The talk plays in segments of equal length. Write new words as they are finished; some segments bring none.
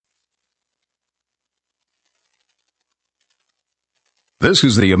This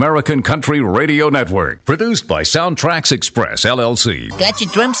is the American Country Radio Network, produced by Soundtracks Express, LLC. Got your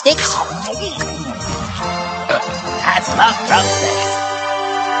drumsticks? I love drumsticks.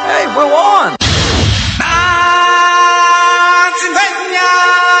 Hey, we're on!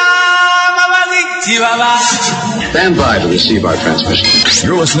 Stand by to receive our transmission.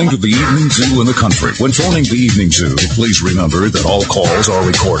 You're listening to the Evening Zoo in the Country. When phoning the Evening Zoo, please remember that all calls are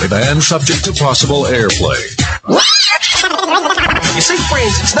recorded and subject to possible airplay. You see,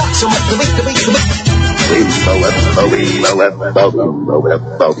 friends, it's not so much the beat. In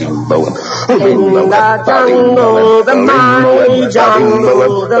the jungle, the mighty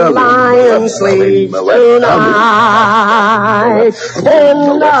jungle, the lion sleeps tonight.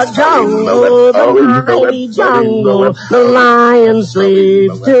 In the jungle, the mighty jungle, the lion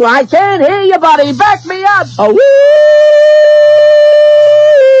sleeps too. I can't hear you, buddy. Back me up. Oh, wee,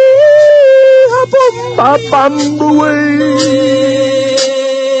 bum, bum, away.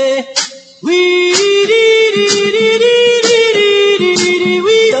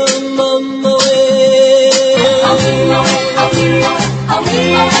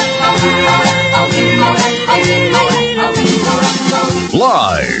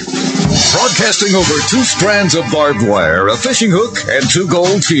 Live, broadcasting over 2 strands of barbed wire, a fishing hook, and 2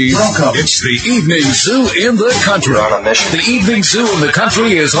 gold teeth. Welcome. It's the Evening Zoo in the Country. We're on a mission. The Evening Zoo in the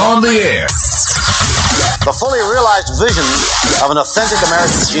Country is on the air. The fully realized vision of an authentic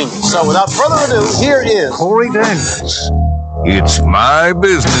American genius. So without further ado, here is Corey Daniels. It's my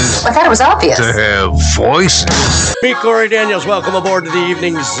business. I thought it was obvious. To have voices. Me, Corey Daniels. Welcome aboard to the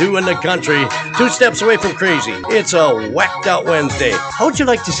Evening Zoo in the Country. 2 steps away from crazy. It's a whacked out Wednesday. How would you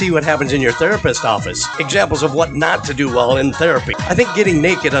like to see what happens in your therapist office? Examples of what not to do while in therapy. I think getting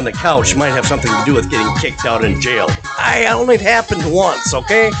naked on the couch might have something to do with getting kicked out in jail. I only happened once,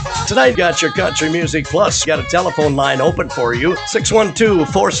 okay? Tonight, got your country music plus. Got a telephone line open for you.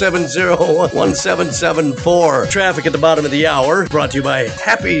 612-470-1774. Traffic at the bottom of the hour. Brought to you by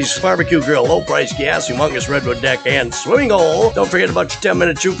Happy's Barbecue Grill. Low price gas, humongous redwood deck, and swimming hole. Don't forget about your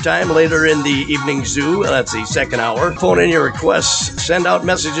 10-minute troop time later in the Evening Zoo. That's the second hour. Phone in your requests. Send out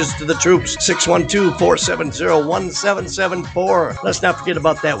messages to the troops. 612-470-1774. Let's not forget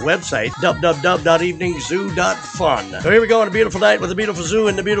about that website, www.eveningzoo.fun. So here we go on a beautiful night with a beautiful zoo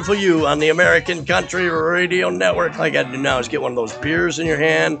and the beautiful you on the American Country Radio Network. All you got to do now is get one of those beers in your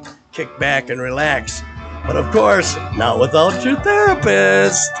hand, kick back and relax. But of course, not without your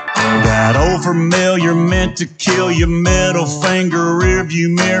therapist. That old familiar meant to kill your middle finger rearview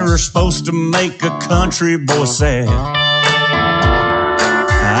mirror, supposed to make a country boy sad.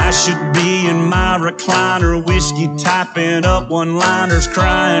 I should be in my recliner, whiskey typing up one-liners,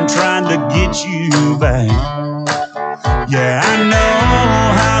 crying, trying to get you back. Yeah, I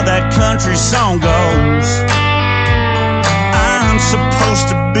know how that country song goes. I'm supposed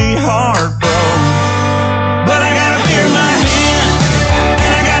to be heartbroken, but I got a beer in my hand,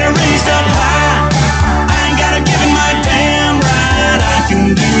 and I got it raised up high. I ain't gotta give it my damn right. I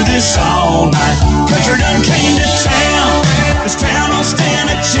can do this all night. Country done came to town. This town don't stand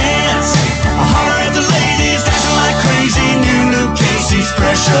a chance. I holler at the ladies, dancing like crazy. New Luke Casey's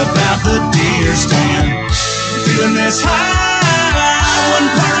fresh up out the deer stand. Feeling this high,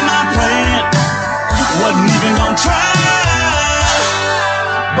 wasn't part of my plan. Wasn't even gonna try,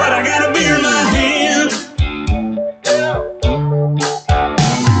 but I got a beer in my hand.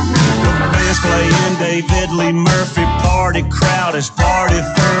 Playing David Lee Murphy, party crowd is party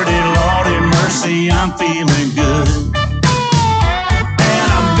 30, Lordy mercy, I'm feeling good. And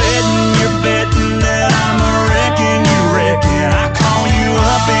I'm betting you're betting that I'm a wrecking you reckon I call you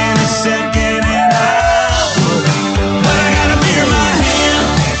up in a second and I would. But I got a beer in my hand,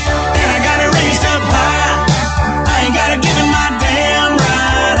 and I got it raised up high. I ain't gotta give it my damn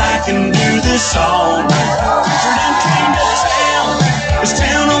right. I can do this all night. Country done came to town. This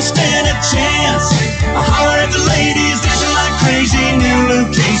town don't stand a chance. I holler at the ladies, dancing like crazy. New Luke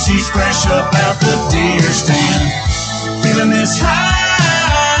Casey's fresh up out the deer stand. Feeling this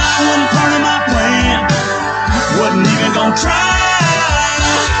high, wasn't part of my plan. Wasn't even gonna try,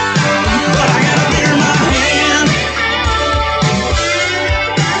 but I got a beer in my hand.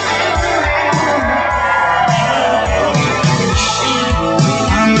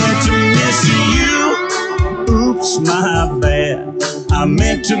 I meant to miss you. Oops, my bad. I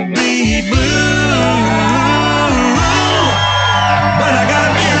meant to be blue, but I got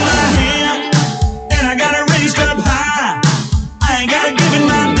a beer in my hand, and I got it raised up high. I ain't gotta give it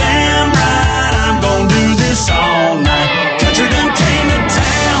my damn right. I'm gonna do this all night. Country done came to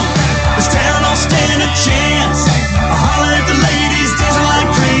town. This town don't stand a chance. I holler at the ladies, dancing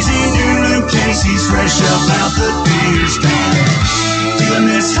like crazy. New Luke Casey's fresh up out the deer stand. feeling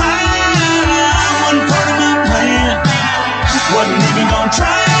this high. Wasn't part of my plan. Wasn't even gonna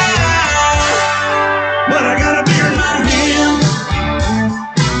try. But I got a beer in my hand.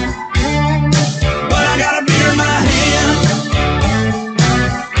 But I got a beer in my hand.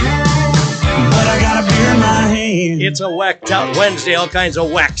 But I got a beer in my hand. It's a Whacked Out Wednesday, all kinds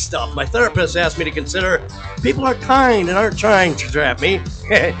of whack stuff. My therapist asked me to consider people are kind and aren't trying to trap me.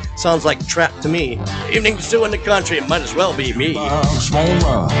 Sounds like trap to me. Evening Zoo in the country, it might as well be me. Small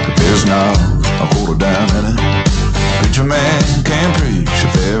rock, there's not a quarter down in it. Preacher man can't preach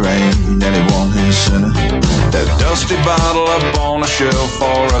if there ain't anyone who's sinning. That dusty bottle up on the shelf,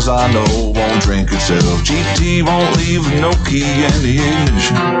 far as I know, won't drink itself. GT won't leave with no key in the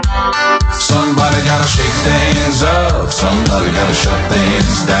ignition. Somebody gotta shake things up, somebody gotta shut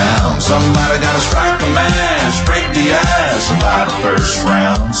things down. Somebody gotta strike a match, break the ice, and buy the first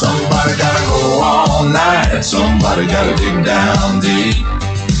round. Somebody gotta go all night, somebody gotta dig down deep.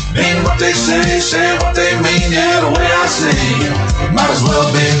 Mean what they say what they mean, yeah, the way I see it, might as well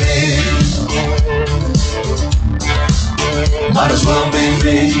be me. Might as well be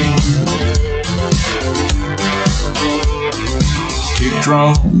me. Kick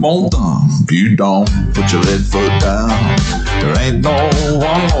drum, won't thumb, you don't put your lead foot down. There ain't no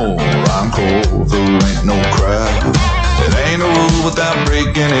one more encore, there ain't no crowd. It ain't a rule without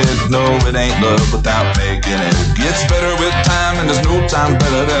breaking it, no, it ain't love without making it. It gets better with time and there's no time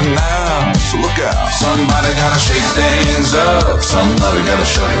better than now, so look out. Somebody gotta shake things up, somebody gotta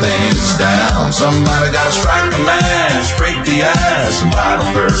shut things down. Somebody gotta strike a match, break the ice, and buy the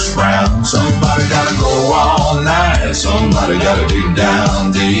first round. Somebody gotta go all night, somebody gotta dig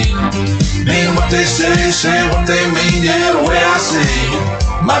down deep. Mean what they say what they mean, yeah, the way I see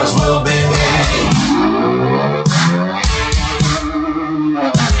it, might as well be me.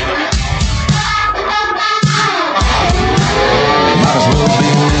 Might as well be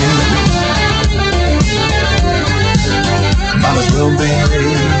me. Might as well be me.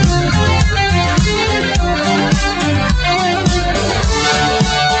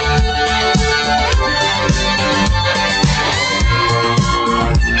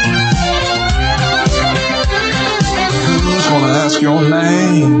 Who's gonna ask your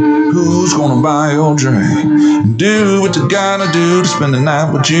name? Who's gonna buy your drink? Do what you gotta do to spend the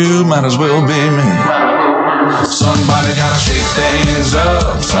night with you. Might as well be me. Somebody gotta shake things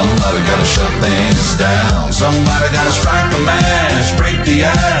up, somebody gotta shut things down. Somebody gotta strike a match, break the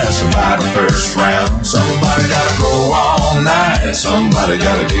ice, and buy the first round. Somebody gotta go all night, somebody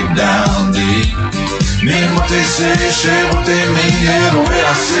gotta dig down deep. Mean what they say what they mean, yeah, the way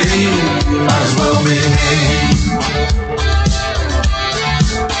I see it, might as well be me.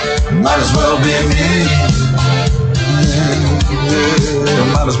 Might as well be me. Yeah,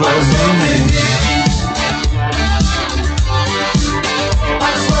 might as well be me.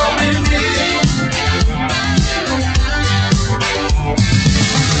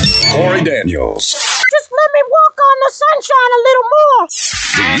 Corey Daniels. Just let me walk on the sunshine a little more.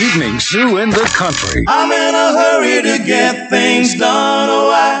 The Evening Zoo in the country. I'm in a hurry to get things done.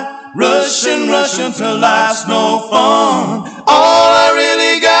 Oh, I rush till life's no fun. All I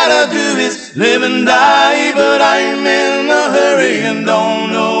really gotta do is live and die, but I'm in a hurry and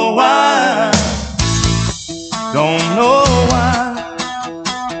don't know why. Don't know why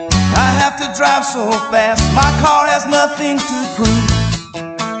I have to drive so fast. My car has nothing to prove.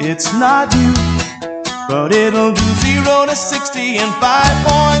 It's not you, but it'll do 0 to 60 in 5.2.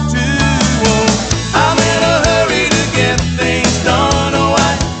 Oh, I'm in a hurry to get things done. Oh,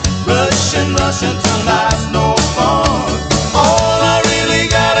 I rush until life's no fun. All I really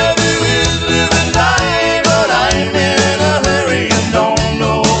gotta do is live and die, but I'm in a hurry and don't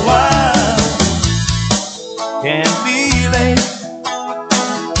know why. Can't be late,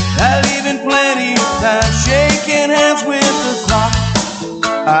 I leave in plenty of time, shaking hands with the clock.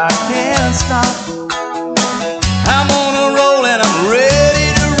 I can't stop. I'm on a roll and I'm ready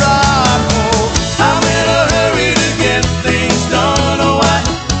to rock. Oh, I'm in a hurry to get things done. Oh, I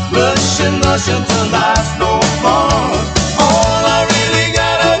rush until life's no fun. All I really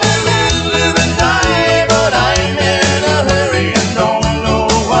gotta do is live and die, but I'm in a hurry and don't know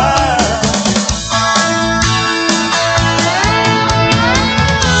why.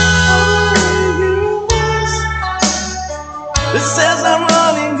 It says I'm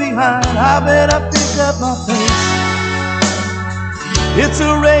running behind, I better pick up my pace. It's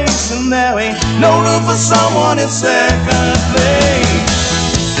a race and there ain't no room for someone in second place.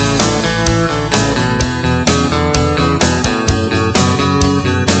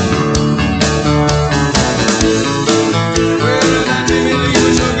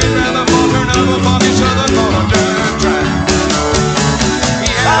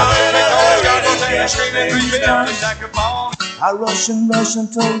 I rush and rush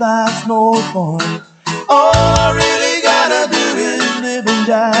until life's no fun. All I really gotta do is live and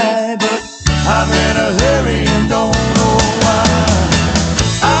die, but I'm in a hurry and don't know why.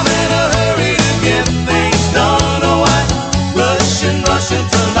 I'm in a hurry to get things done. Oh, I rush and rush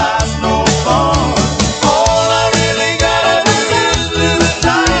until life's no fun. All I really gotta do is live and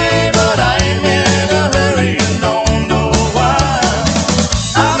die, but I'm in a hurry and don't know why.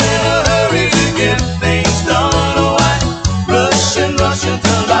 I'm in a hurry to get things done. Oh, I rush and rush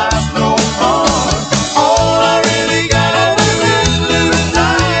until life's no fun. All I really gotta do is live and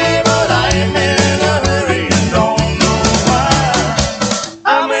die, but I'm in a hurry and don't know why.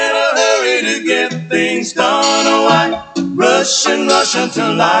 I'm in a hurry to get things done. Oh, I rush and rush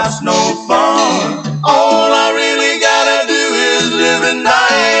until life's no fun. All I really gotta do is live and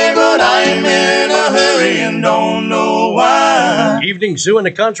die, but I'm in a hurry and don't know why. Evening Zoo in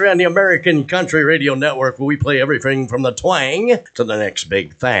the Country on the American Country Radio Network, where we play everything from the twang to the next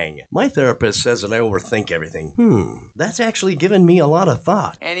big thing. My therapist says that I overthink everything. That's actually given me a lot of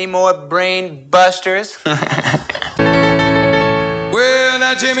thought. Any more brain busters? Well,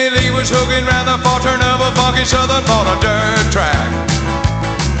 now Jimmy Lee was hooking round the far turn of a funky southern part of dirt track.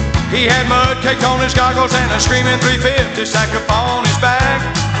 He had mud caked on his goggles and a screaming 350 sack upon his back.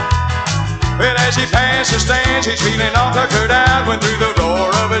 Well, as he passed the stands, he's feeling all tuckered out, when through the roar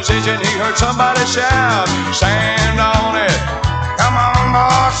of his engine he heard somebody shout, "Stand on it, come on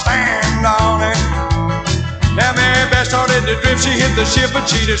boy, stand on it." Now Mary Beth started to drift, she hit the ship, but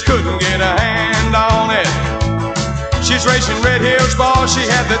she just couldn't get a hand on it. She's racing Red Hills boss, she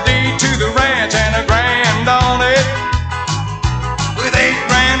had the deed to the ranch and a grand on it. With 8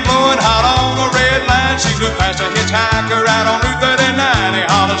 grand blowing hot on the red line, she flew past a hitchhiker out on Route 39. He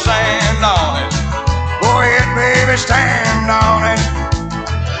hollered, "Stand on it, go ahead baby, stand on it."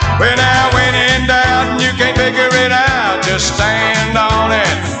 Well now when in doubt and you can't figure it out, just stand on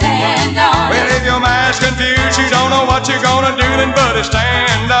it. Stand on Well if your mind's confused, you don't know what you're gonna do, then buddy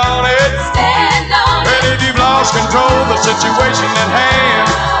stand on it. Stand on Well if you've lost control of the situation at hand,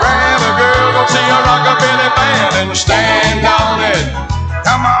 grab a girl, go see a rockabilly band and stand on it.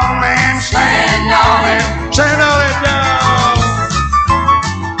 Come on man, stand on it. Stand on it now.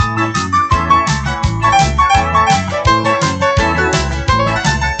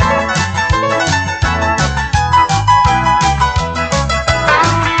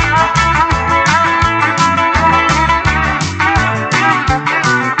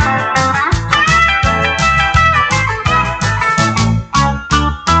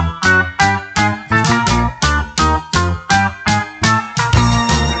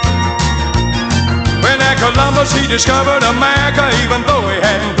 He discovered America even though he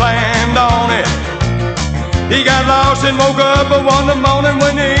hadn't planned on it. He got lost and woke up one morning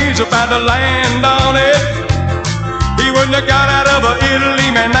when he's about to land on it. He wouldn't have got out of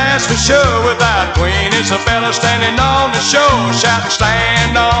Italy, man, that's for sure, without Queen Isabella standing on the shore shouting,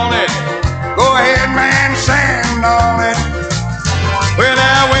 "Stand on it, go ahead man, stand on it." Well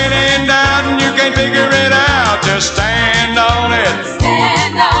now when in doubt and you can't figure it out, just stand on it.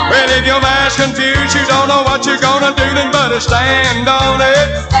 Stand on Well if your mind's confused, you don't know what you're gonna do, then better stand on it.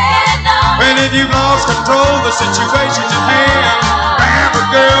 Stand on Well if you've lost control of the situation at hand, grab a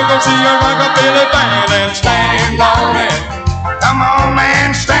girl, go see a rockabilly band and stand on it. Come on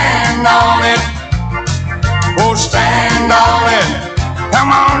man, stand on it. Oh stand on it.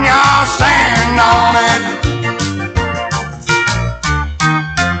 Come on y'all, stand on it.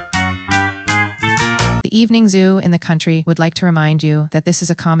 The Evening Zoo in the Country would like to remind you that this is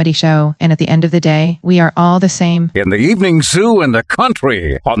a comedy show, and at the end of the day, we are all the same. In the Evening Zoo in the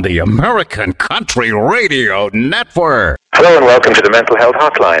Country on the American Country Radio Network. Hello and welcome to the Mental Health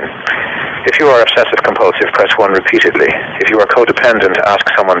Hotline. If you are obsessive compulsive, press 1 repeatedly. If you are codependent, ask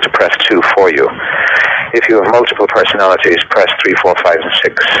someone to press 2 for you. If you have multiple personalities, press 3, 4, 5, and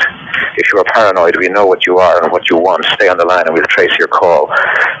 6. If you are paranoid, we know what you are and what you want. Stay on the line and we'll trace your call.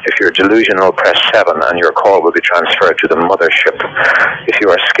 If you're delusional, press 7 and your call will be transferred to the mothership. If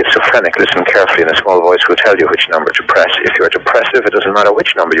you are schizophrenic, listen carefully and a small voice will tell you which number to press. If you're depressive, it doesn't matter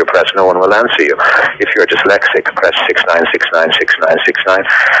which number you press, no one will answer you. If you're dyslexic, press 69696969.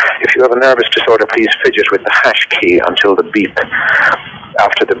 If you have a nervous disorder, please fidget with the hash key until the beep.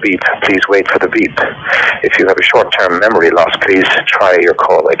 After the beep, please wait for the beep. If you have a short-term memory loss, please try your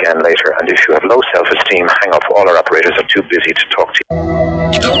call again later. And if you have low self-esteem, hang up. All our operators are too busy to talk to you.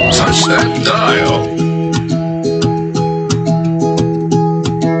 Don't touch that dial.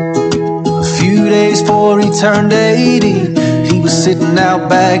 A few days before he turned 80, he was sitting out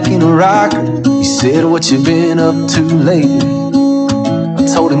back in a rocker. He said, "What you been up to lately?" I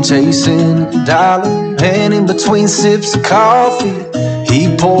told him chasing a dollar, and in between sips of coffee,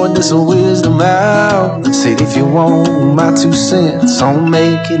 he poured this wisdom out and said, if you want my 2 cents on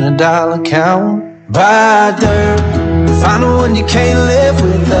making a dollar count, buy dirt, find the one you can't live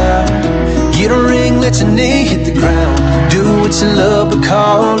without. Get a ring, let your knee hit the ground. Do what you love, but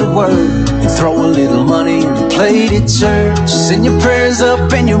call it work. And throw a little money in the plate at church. Send your prayers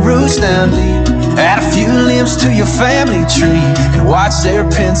up and your roots down deep. Add a few limbs to your family tree. And watch their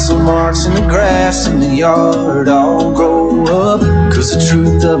pencil marks in the grass in the yard all grow up. Cause the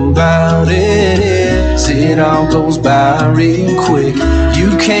truth about it is, it all goes by real quick.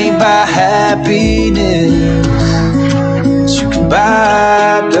 You can't buy happiness, but you can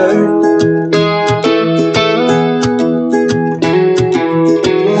buy dirt.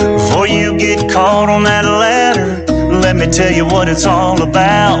 Before you get caught on that ladder, let me tell you what it's all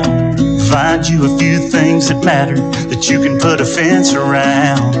about. Find you a few things that matter, that you can put a fence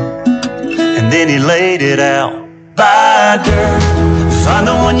around. And then he laid it out. Buy dirt, find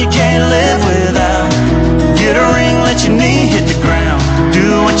the one you can't live without. Get a ring, let your knee hit the ground.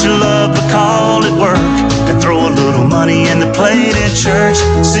 Do what you love, but call it work. And throw a little money in the plate at church.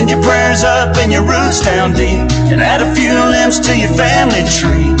 Send your prayers up and your roots down deep. And add a few limbs to your family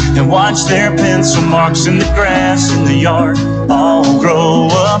tree. And watch their pencil marks in the grass in the yard all grow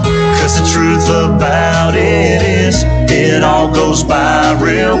up. Cause the truth about it is, it all goes by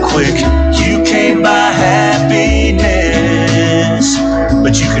real quick. You can't buy happiness,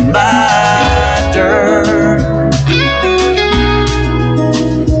 but you can buy dirt.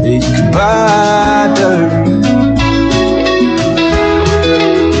 You can buy dirt.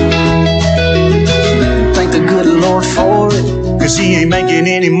 Thank the good Lord for it, cause he ain't making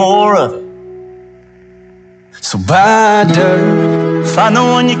any more of it. So buy dirt, find the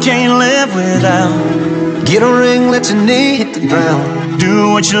one you can't live without. Get a ring, let your knee hit the ground.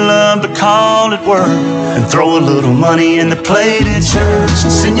 Do what you love, but call it work. And throw a little money in the plate at church.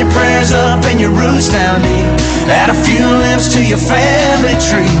 Send your prayers up and your roots down deep. Add a few limbs to your family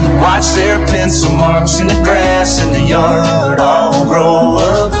tree. Watch their pencil marks in the grass in the yard all grow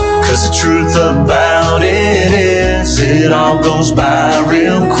up. Cause the truth about it is, it all goes by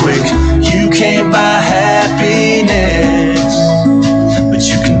real quick. You can't buy happiness, but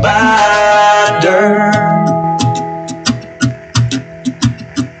you can buy dirt.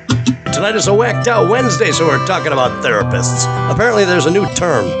 Tonight is a Whacked Out Wednesday, so we're talking about therapists. Apparently there's a new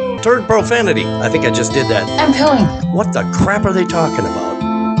term, turd profanity. I think I just did that. I'm peeling. What the crap are they talking about?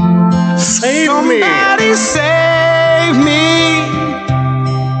 Save Somebody save me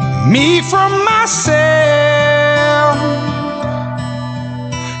from myself.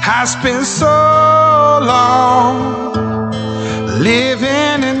 I spent so long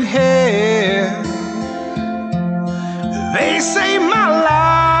living in hell. They say my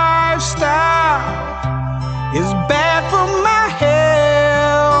lifestyle is bad for my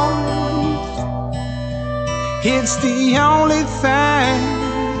health. It's the only thing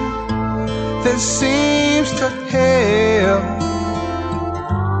that seems to help.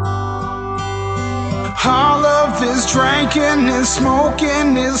 All of this drinking and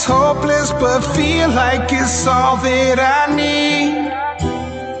smoking is hopeless, but feel like it's all that I need.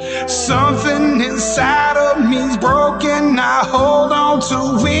 Something inside of me's broken. I hold on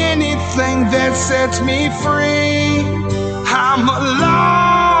to anything that sets me free. I'm a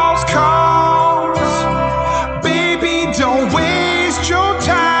lost cause. Baby, don't waste your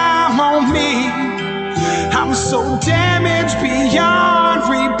time on me. I'm so damaged beyond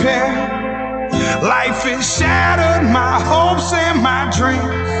repair. Life has shattered my hopes and my dreams.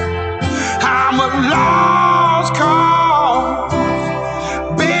 I'm a lost cause.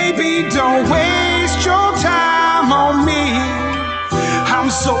 Baby, don't waste your time on me. I'm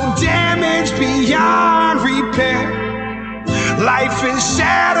so damaged beyond repair. Life has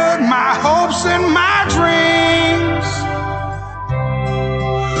shattered my hopes and my dreams.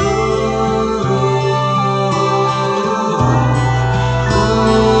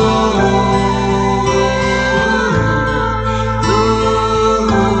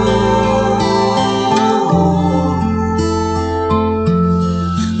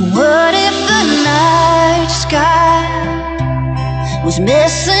 What if the night sky was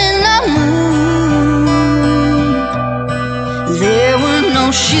missing a moon? There were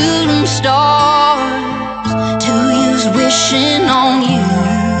no shooting stars to use wishing on you.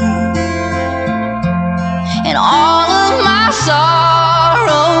 And all of my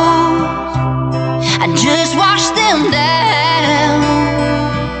sorrows, I just washed them down.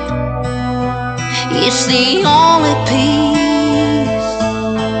 It's the only peace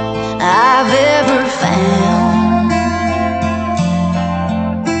I've ever found.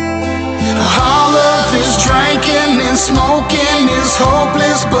 smoking is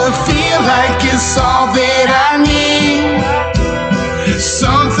hopeless, but feel like it's all that I need.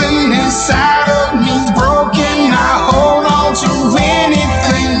 Something inside of me's broken. I hold on to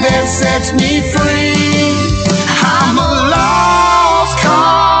anything that sets me free. I'm a lost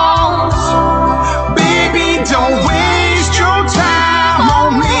cause. Baby, don't waste your time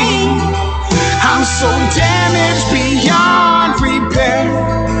on me. I'm so damaged beyond repair.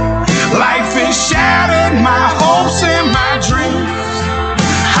 Life has shattered my hopes and my dreams.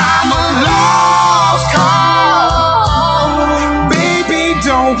 I'm a lost cause. Baby,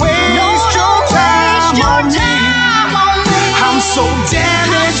 don't waste your time on me. I'm so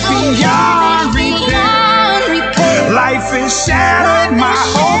damaged beyond repair. Life has shattered my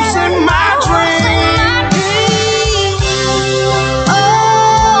hopes and my dreams.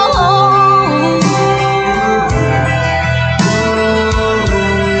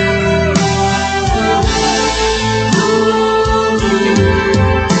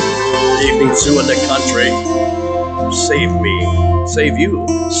 Evening Zoo in the country. Save me. Save you.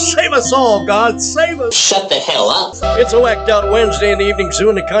 Save us all, God. Save us. Shut the hell up. It's a whacked out Wednesday in the Evening Zoo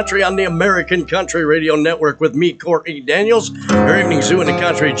in the country on the American Country Radio Network with me, Courtney Daniels, your Evening Zoo in the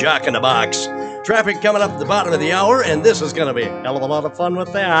country, Jock in the Box. Traffic coming up at the bottom of the hour, and this is going to be a hell of a lot of fun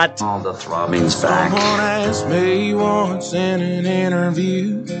with that. All the throbbing's back. Someone asked me once in an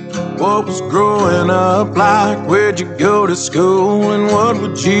interview, what was growing up like? Where'd you go to school? And what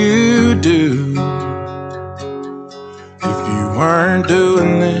would you do if you weren't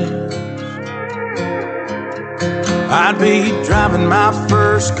doing this? I'd be driving my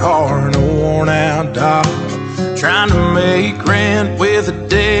first car in a worn-out Dodge, trying to make rent with a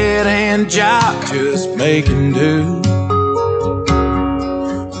dead-end job, just making do.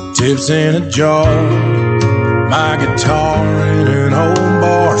 Tips in a jar, my guitar in an old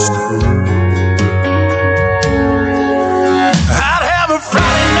bar stool. I'd have a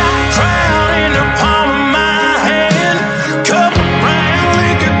Friday night crowd in the palm of my hand, couple brown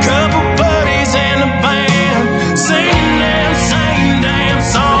liquor, couple buddies in the band, singing them same damn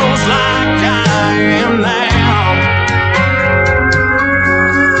songs like I am now.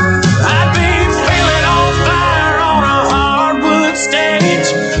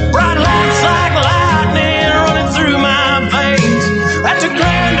 Bright lights like lightning running through my veins. At the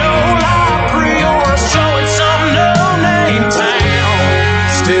Grand Ole Opry or a show in some no-name town.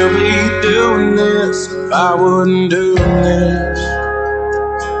 Still be doing this if I wasn't doing this.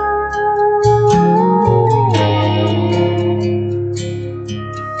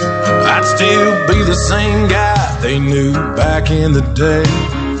 I'd still be the same guy they knew back in the day,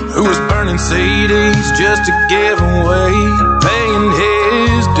 who was burning CDs just to give away, paying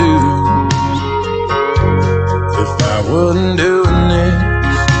his dues. If I wasn't doing this,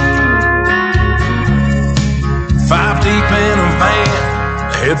 5 deep in a van,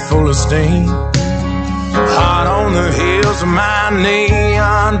 head full of steam, hot on the heels of my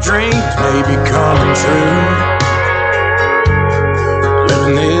neon dreams, maybe coming true.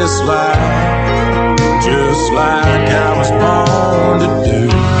 Living this life just like I was born to do.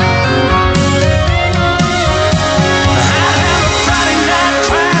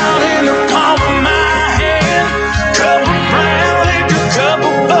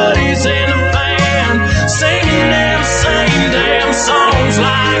 Songs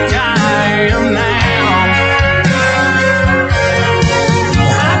like I am now.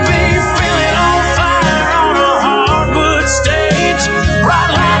 I'd be feeling on fire on a hardwood stage,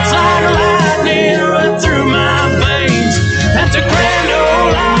 bright lights like lightning run through my veins. At the Grand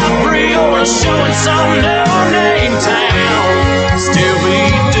Ole Opry or a show in some no-name town. Still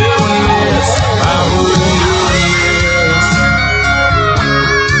be doing this if I wouldn't do this.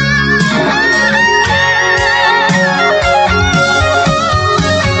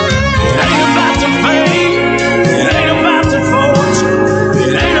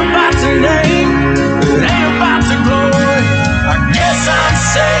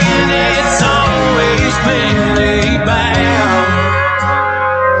 Saying it's always been laid back.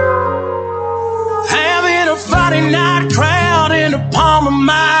 Having a Friday night crowd in the palm of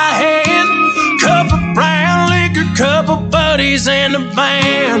my hand, cup of brown liquor, couple buddies in the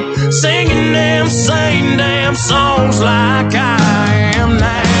band, singing them same damn songs like I am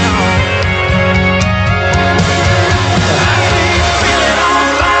now.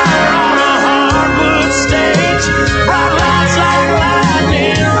 Bright lights like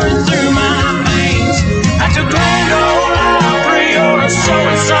lightning run through my veins. At the Grand Ole Opry or a show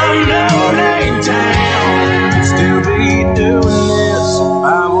in some no-name town. Still be doing this if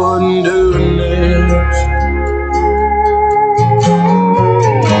I wasn't doing this.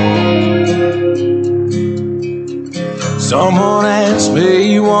 Someone asked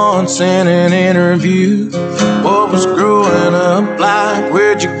me once in an interview, what was growing up like?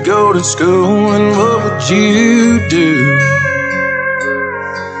 Where'd you go to school and what would you do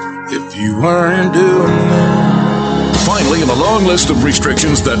if you weren't doing that? Finally, in the long list of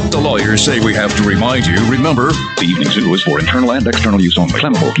restrictions that the lawyers say we have to remind you, remember, the Evening Zoo is for internal and external use only.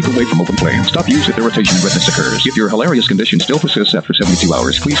 Flammable. Keep away from open flames. Stop use if irritation and redness occurs. If your hilarious condition still persists after 72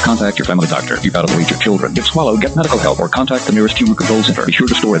 hours, please contact your family doctor. If out of weight your children, if swallowed, get medical help or contact the nearest humor control center. Be sure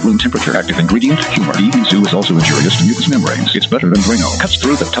to store at room temperature. Active ingredient, humor. The Evening Zoo is also injurious to mucous membranes. It's better than Drano. Cuts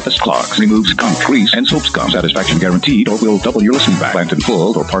through the toughest clogs. Removes gunk, grease, and soap scum. Satisfaction guaranteed or will double your listening back. Plant in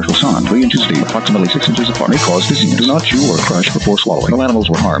full or partial sun. 3 inches deep, approximately 6 inches apart. May cause dizziness. Do not chew or crush before swallowing. No animals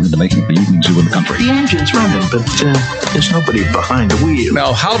were harmed in the making of the Evening Zoo in the country. The engine's running, but there's nobody behind the wheel.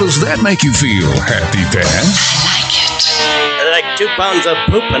 Now, how does that make you feel, Happy Dan? Like 2 pounds of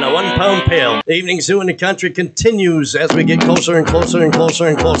poop in a 1 pound pail. The Evening Zoo in the country continues as we get closer and closer and closer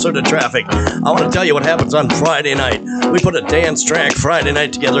and closer to traffic. I want to tell you what happens on Friday night. We put a dance track Friday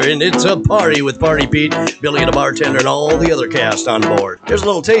night together, and it's a party with Party Pete, Billy the bartender, and all the other cast on board. Here's a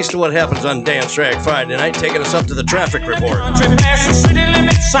little taste of what happens on Dance Track Friday night, taking us up to the traffic report. City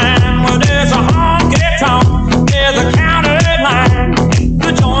limit sign, well, there's a honky-tonk, there's a county line.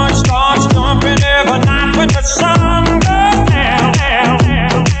 The joint starts jumping every night when the sun goes down.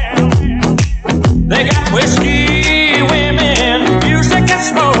 They got whiskey, women, music and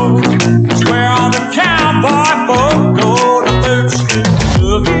smoke. It's where all the cowboy folk go to Third Street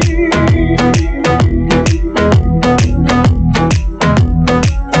Boogie.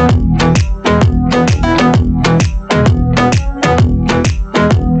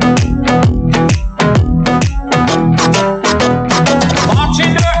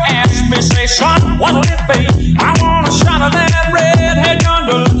 Son, what'll it be? I want a shot of that redhead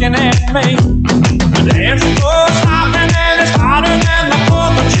yonder looking at me. The dance floor's hopping and it's hotter than the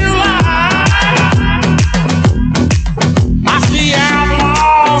 4th of July. I see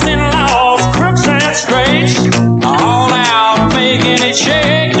outlaws and laws, crooks and straights, all out making it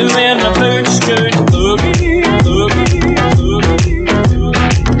shake, doing the Third Street Boogie, boogie, boogie,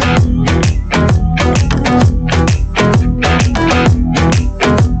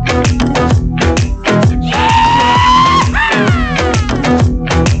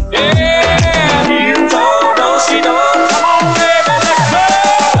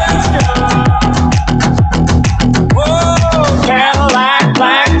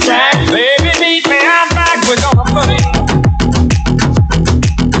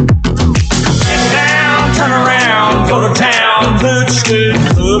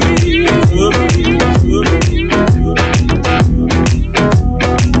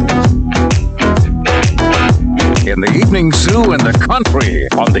 In the Evening Zoo in the country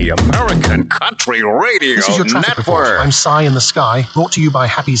on the American Country Radio This is your traffic Network. report. I'm Cy in the Sky, brought to you by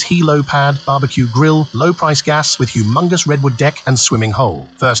Happy's Helo Pad Barbecue Grill, low price gas with humongous redwood deck and swimming hole.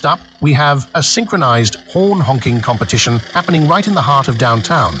 First up, we have a synchronized horn honking competition happening right in the heart of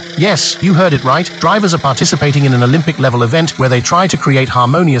downtown. Yes, you heard it right. Drivers are participating in an Olympic level event where they try to create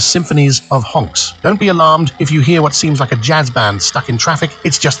harmonious symphonies of honks. Don't be alarmed if you hear what seems like a jazz band stuck in traffic.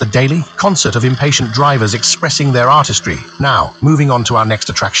 It's just the daily concert of impatient drivers expressing their artistry. Now, moving on to our next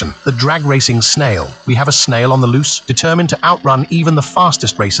attraction, the drag racing snail. We have a snail on the loose, determined to outrun even the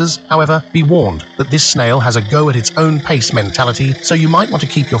fastest racers. However, be warned that this snail has a go at its own pace mentality, so you might want to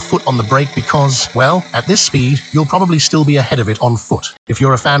keep your foot on the brake because, well, at this speed, you'll probably still be ahead of it on foot. If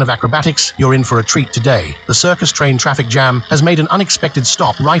you're a fan of acrobatics, you're in for a treat today. The circus train traffic jam has made an unexpected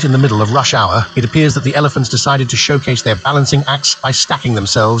stop right in the middle of rush hour. It appears that the elephants decided to showcase their balancing acts by stacking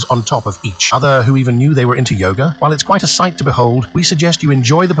themselves on top of each other. Who even knew they were into yoga? While it's quite a sight to behold, we suggest you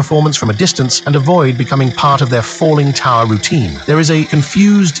enjoy the performance from a distance and avoid becoming part of their falling tower routine. There is a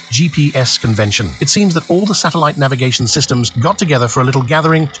confused GPS convention. It seems that all the satellite navigation systems got together for a little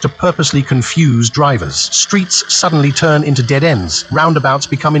gathering to purposely confuse drivers. Streets suddenly turn into dead ends, roundabouts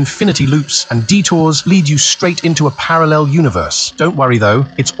become infinity loops, and detours lead you straight into a parallel universe. Don't worry though,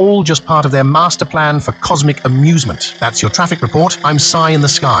 it's all just part of their master plan for cosmic amusement. That's your traffic report. I'm Cy in the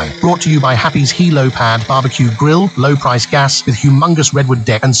Sky, brought to you by Happy's Helo Pad Barbecue Grill, low price gas with humongous redwood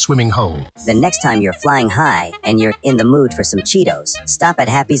deck and swimming hole. The next time you're flying high and you're in the mood for some Cheetos, stop at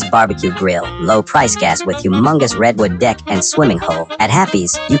Happy's Barbecue Grill, low price gas with humongous redwood deck and swimming hole. At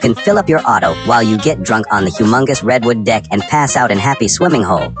Happy's, you can fill up your auto while you get drunk on the humongous redwood deck and pass out in Happy's swimming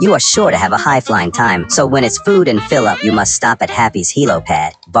hole. You are sure to have a high-flying time, so when it's food and fill up, you must stop at Happy's Helo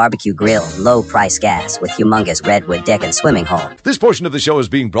Pad Barbecue Grill, low price gas with humongous redwood deck and swimming hole. This portion of the show is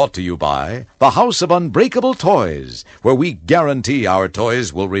being brought to you by the House of Unbreakable Toys, where we guarantee our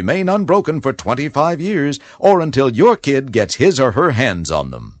toys will remain unbroken for 25 years or until your kid gets his or her hands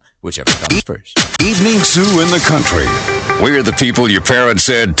on them, whichever comes first. Evening Zoo in the Country. We're the people your parents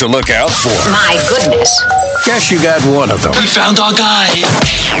said to look out for. My goodness. Guess you got one of them. We found our guy.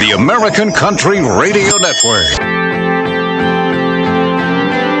 The American Country Radio Network.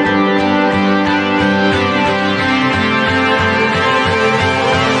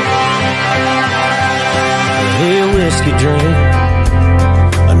 Hey, whiskey drink,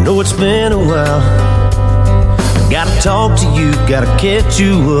 I know it's been a while. Gotta talk to you, gotta catch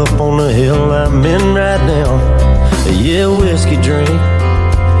you up on the hill I'm in right now. Yeah, whiskey drink,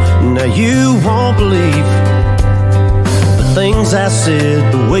 now you won't believe the things I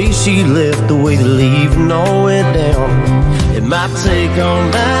said, the way she left, the way the leaving all went down. It might take all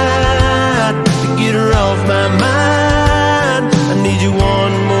night to get her off my mind. I need you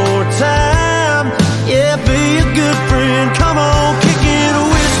one more time. Yeah, be a good friend. Come on, kick in a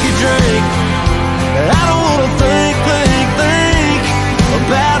whiskey drink. I don't wanna think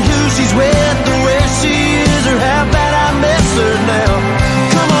about who she's with, or where she is, or how bad I miss her now.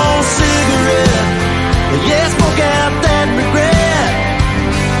 Come on, cigarette. Yeah, smoke out that regret.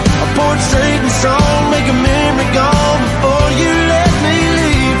 I pour it straight and strong, make a memory gone before you let me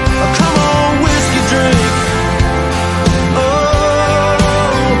leave. Oh, come on, whiskey drink.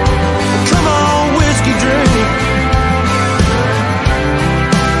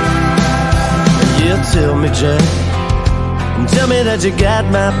 Tell me, Jack, and tell me that you got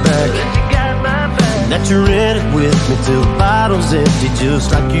my back, that you're in it with me till the bottle's empty,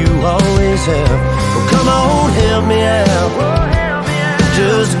 just like you always have. Well, come on, help me out,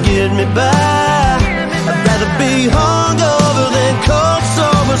 just get me by. I'd rather be hungover than cold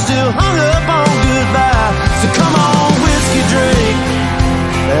sober, still hung up on goodbye. So come on, whiskey drink.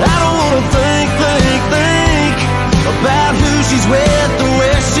 I don't wanna think about who she's with, or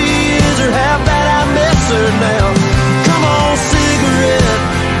where she is, or how bad I miss her now. Come on, cigarette.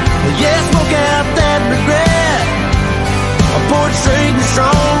 Yeah, smoke out that regret. I'll pour it straight and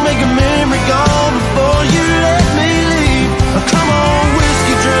strong, make a memory gone before you let me leave. Oh, come on,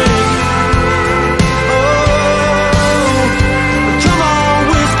 whiskey drink. Oh, come on,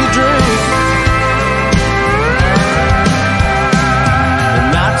 whiskey drink.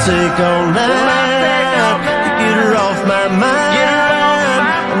 And I take all night. My mind,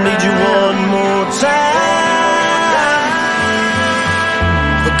 I need you one more time.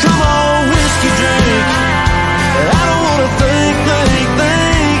 Come on, whiskey drink. I don't wanna think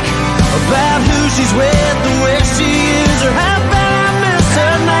about who she's with, or where she is, or how bad I miss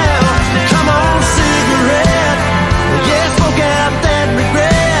her now. Come on, cigarette. Yeah, smoke out that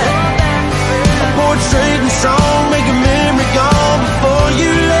regret. I pour it straight and strong, make a memory gone before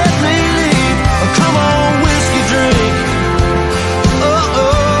you let me leave. Come on, whiskey drink.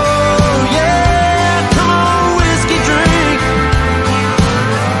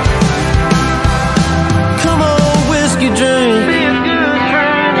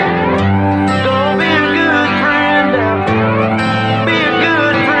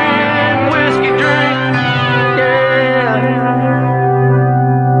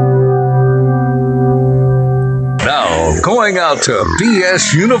 Going out to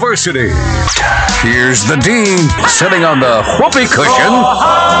BS University. Here's the dean sitting on the whoopee cushion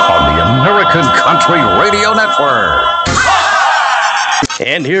on the American Country Radio Network.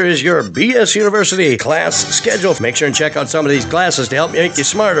 And here is your BS University class schedule. Make sure and check out some of these classes to help make you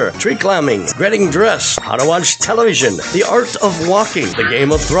smarter. Tree climbing, getting dressed, how to watch television, the art of walking, the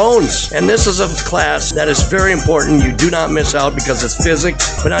Game of Thrones. And this is a class that is very important. You do not miss out because it's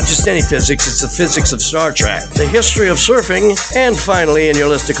physics, but not just any physics. It's the physics of Star Trek, the history of surfing, and finally, in your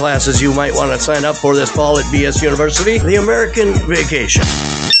list of classes you might want to sign up for this fall at BS University, the American Vacation.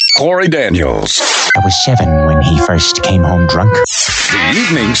 Corey Daniels. I was 7 when he first came home drunk. The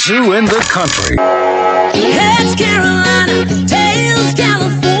Evening Zoo in the Country. Heads Carolina, tails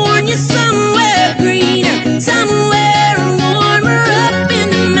California, somewhere greener, somewhere warmer, up in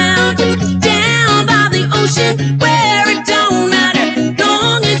the mountains, down by the ocean, where it don't matter,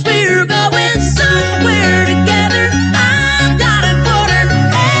 long as we're going somewhere together. I've got a border.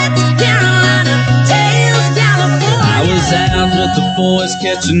 Heads Carolina, tails California. I was out with the boys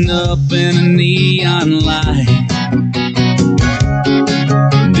catching up in a neon light.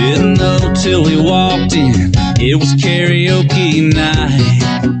 Didn't know till we walked in, it was karaoke night.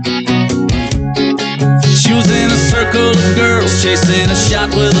 She was in a circle of girls chasing a shot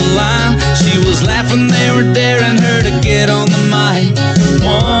with a line. She was laughing, they were daring her to get on the mic.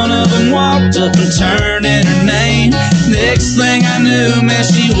 One of them walked up and turned in her name. Next thing I knew, man,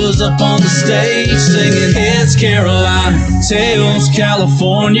 she was up on the stage singing Heads Carolina, Tails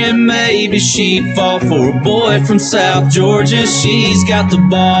California. Maybe she'd fall for a boy from South Georgia. She's got the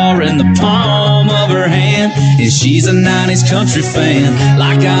bar in the palm of her hand, and she's a 90s country fan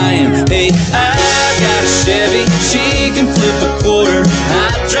like I am. Hey, I got a Chevy, she can flip a quarter.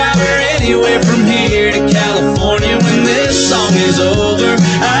 I'd drive her anywhere from here to California. When this song is over,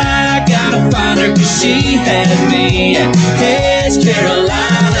 I gotta find her, cause she had me at Heads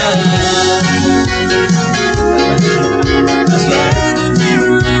Carolina.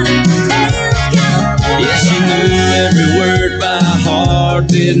 Yeah, she knew every word by heart,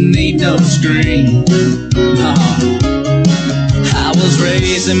 didn't need no screen. I was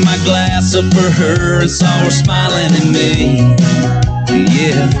raising my glass up for her and saw her smiling at me.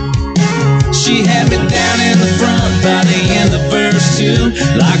 Yeah, she had me down in the front by the end of verse 2,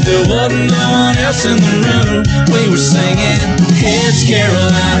 like there wasn't no one else in the room. We were singing Heads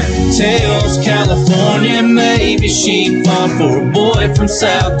Carolina, Tails California. Maybe she'd fall for a boy from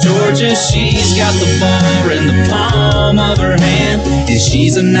South Georgia. She's got the bar in the palm of her hand, and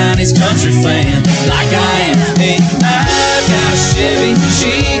she's a 90s country fan like I am. Hey, I've got a Chevy,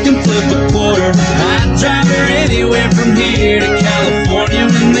 she can flip a quarter. I'd drive her anywhere from here to California.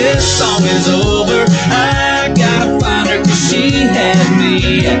 When this song is over, I gotta find her, cause she had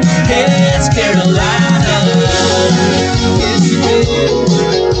me at Heads Carolina. Yes, she did.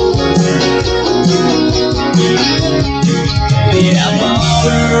 Yeah, I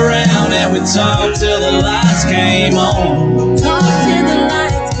followed her around and we talked till the lights came on.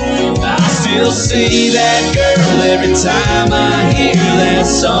 I still see that girl every time I hear that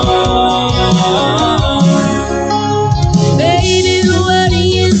song. Baby, what do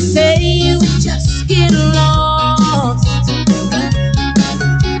you say? You just get lost.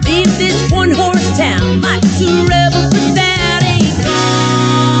 Leave this one-horse town like two rebels, but that ain't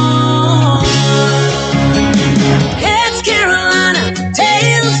gone. Heads Carolina,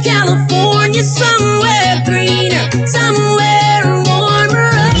 Tails California, somewhere greener, somewhere warmer,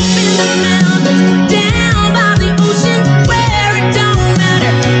 up in the mountains, down by the ocean, where it don't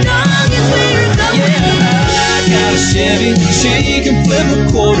matter, long as we're going. Yeah, I got a Chevy, she can flip a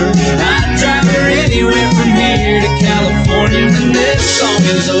quarter. I'd drive her anywhere from here to California. When this song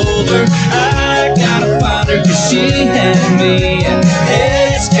is over, I gotta find her, cause she had me at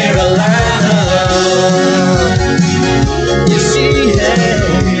Heads Carolina. Yeah, she had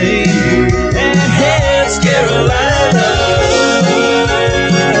me at Heads Carolina.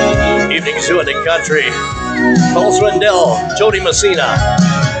 Evening Zoo in the Country. Paul Swindell, Jody Messina.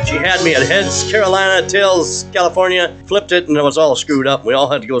 She had me at Heads Carolina, Tails California, flipped it, and it was all screwed up. We all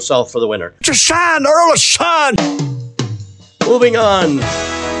had to go south for the winter. Just shine, Earl of Sun. Moving on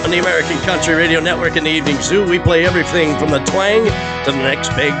the American Country Radio Network in the Evening Zoo, we play everything from the twang to the next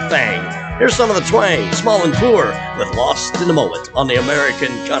big thing. Here's some of the twang, Small and Poor, with Lost in the Moment on the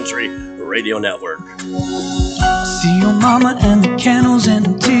American Country Radio Network. See your mama and the candles and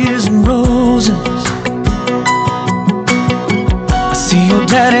the tears and roses. I see your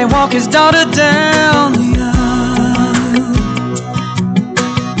daddy walk his daughter down the aisle.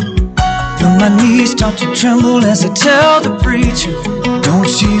 Feel my knees start to tremble as I tell the preacher, don't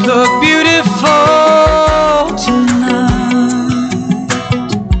she look beautiful tonight?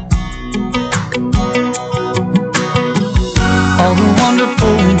 All the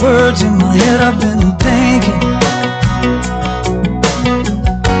wonderful words in my head I've been thinking,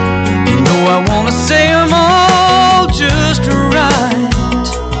 you know I wanna say them all just right.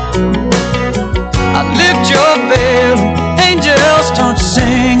 I lift your veil, angels start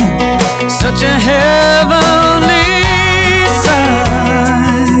singing, such a heavenly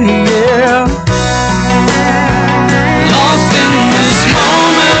sight, yeah. Lost in this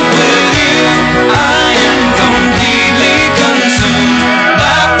moment with you, I am completely consumed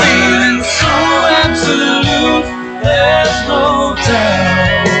by feeling so absolute, there's no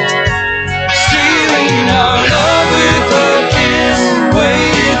doubt. Sealing our love with a kiss,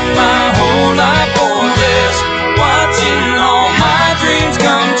 waited my whole life for this, watching all my dreams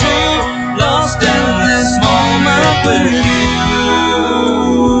come true, lost in this moment with you.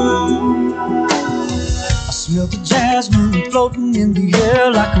 I smell the jasmine floating in the air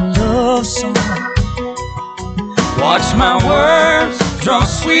like a love song. Watch my words draw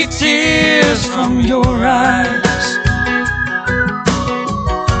sweet tears from your eyes.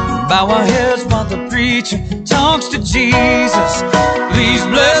 Bow our heads while the preacher talks to Jesus. Please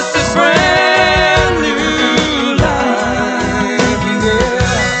bless this brand new life.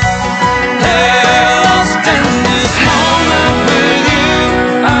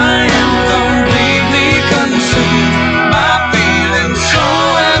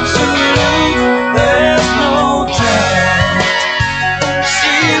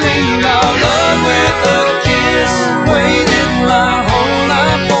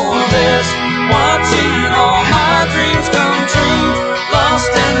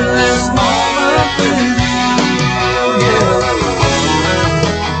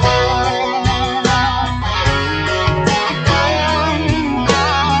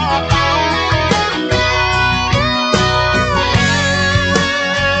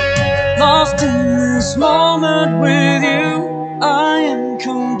 this moment with you, I am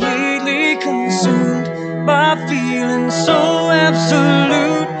completely consumed by feeling so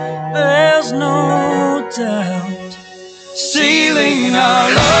absolute. There's no doubt. Sealing our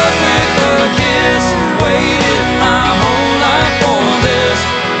love with a kiss. Waited my whole life for this.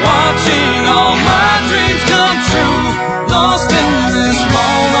 Watching all my dreams come true. Lost in this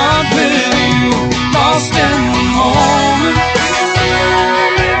moment with you. Lost in the moment.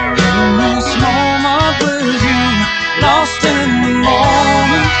 In this moment with you. Lost in the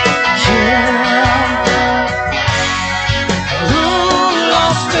moment. Yeah. Ooh,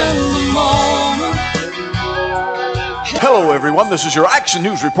 lost in the moment. Hello, everyone. This is your Action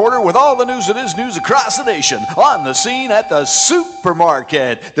News reporter with all the news that is news across the nation. On the scene at the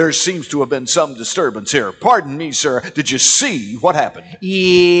supermarket. There seems to have been some disturbance here. Pardon me, sir. Did you see what happened?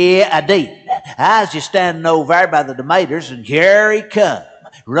 Yeah, I did. I was just standing over there by the tomatoes, and here he come,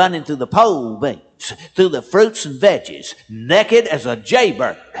 running through the pole beans, through the fruits and veggies, naked as a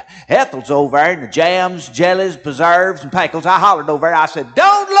jaybird. Ethel's over there in the jams, jellies, preserves, and pickles. I hollered over there. I said,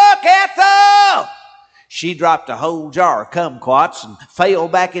 "Don't look, Ethel!" She dropped a whole jar of kumquats and fell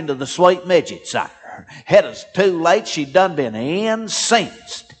back into the sweet midget cider. Had us too late, she'd done been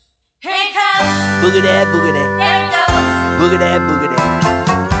incensed. Here he comes. Boogie dad, boogie dad. Here he goes. Boogie dad, boogie dad.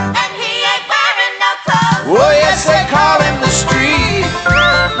 And he ain't wearing no clothes. Oh, yes, they call him the street.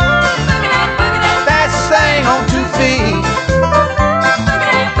 Fastest thing on 2 feet.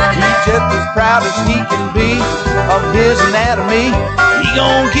 He's just as proud as he can be of his anatomy. He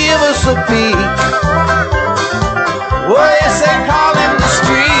gon' give us a peek. Oh, yes, they call him the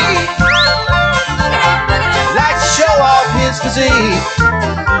street. Like to show off his physique.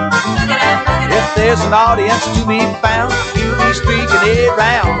 If there's an audience to be found, he'll be streaking it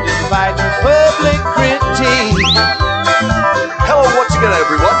round, inviting public critique. Hello once again,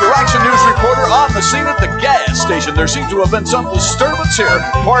 everyone. Your Action News reporter on the scene at the gas station. There seemed to have been some disturbance here.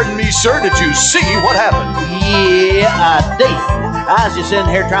 Pardon me, sir. Did you see what happened? Yeah, I did. I was just in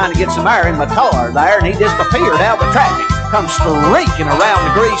here trying to get some air in my car there, and he disappeared out of the traffic. Come streaking around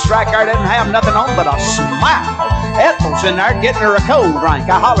the grease track there, didn't have nothing on but a smile. Ethel's in there getting her a cold drink.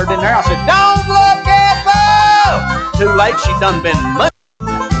 I hollered in there, I said, "Don't look, Ethel!" Too late, she done been moved.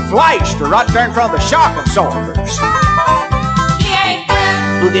 Flashed her right there in front of the shock absorbers. He ain't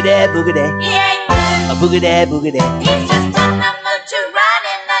blue. Boogie dad, boogie dad. He ain't blue. A boogie dad, boogie dad. He's just in the mood to ride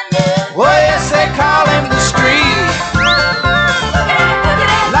in the news. Well, yes, they call him the street.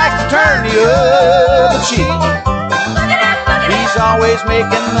 Like to turn the other cheek. He's always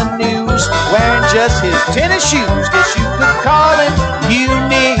making the news, wearing just his tennis shoes. Guess you could call him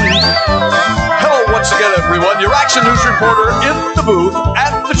unique. Hello once again, everyone. Your Action News reporter in the booth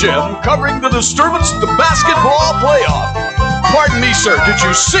at the gym, covering the disturbance of the basketball playoff. Pardon me, sir. Did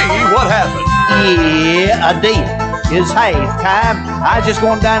you see what happened? Yeah, I did. It's halftime. I just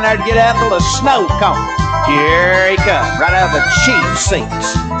going down there to get Ethel a snow cone. Here he comes, right out of the cheap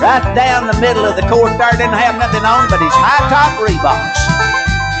seats. Right down the middle of the court there, didn't have nothing on but his high-top Reeboks.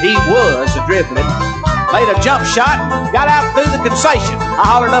 He was dribbling, made a jump shot, got out through the concession. I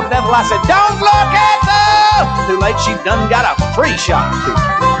hollered up at Ethel, I said, "Don't look, Ethel!" Too late, she done got a free shot.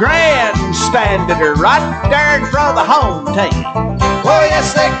 Grandstanded her right there in front of the home team. Oh,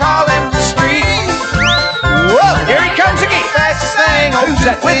 yes, they call him the street. Whoa, here he comes again. Fastest thing on who's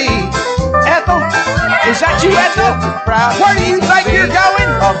that with me? Ethel? Is that you, Ethel? Where do you think you're going?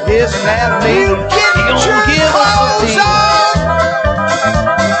 Of his anatomy. You get your clothes on!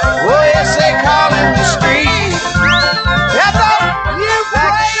 Oh, yes, they call him the street. Ethel, you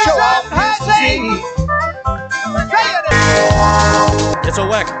like to show off his physique. It's a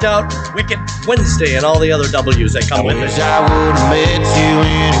whacked out, wicked Wednesday and all the other W's that come with it. I would have met you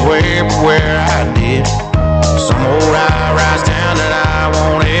anywhere but where I did. Some old high-rise town that I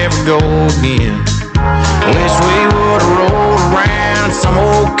won't ever go again. Wish we would have rolled around some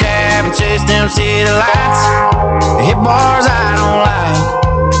old cab and chased them city lights. Hit bars I don't like,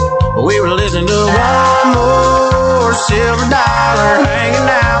 but we were listening to one more silver dollar, hanging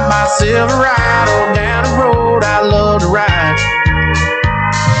out by Silverado down the road I love to ride.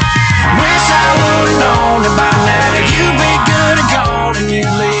 Wish I would have known that by now you'd be good and gone and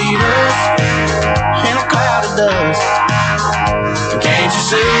you'd leave us in a cloud of dust. Can't you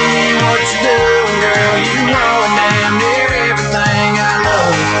see what you're doing, girl? You ruined damn near everything I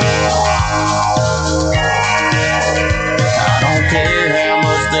love. I don't care how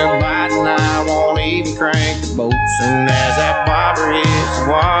much they're biting, I won't even crank the boat. Soon as that bobber hits the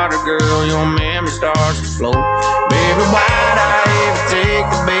water, girl, your memory starts to float. Baby, why'd I ever take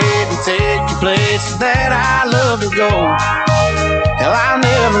the bait and take you places that I love to go? Hell, I'll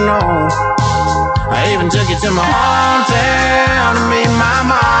never know. even took you to my hometown to meet my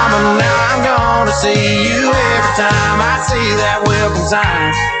mama. Now I'm gonna see you every time I see that welcome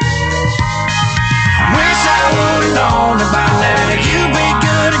sign. Wish I would've known that by now you'd be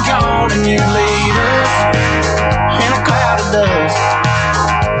good and gone and you'd leave us in a cloud of dust.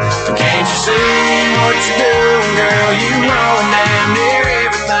 Can't you see what you're doing, girl? You ruin damn near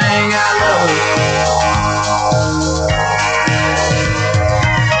everything I love.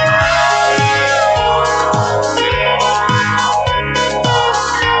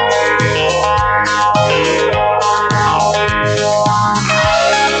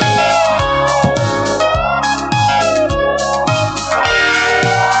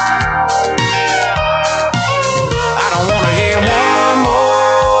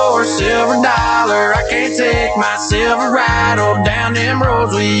 My silver ride all down them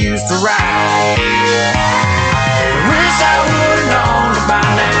roads we used to ride. Wish I would've known that by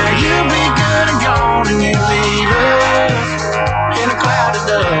now you'd be good and gone and you'd leave us in a cloud of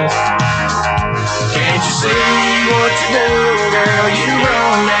dust. Can't you see what you do, girl? You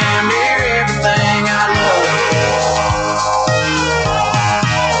ruin damn near everything I love.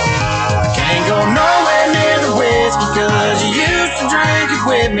 I can't go nowhere near the whiskey cause you used to drink it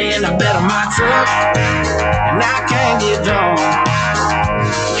with me in the bed of my truck. And I can't get drunk.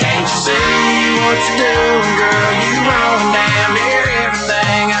 Can't you see what you're doing, girl? You ruin damn near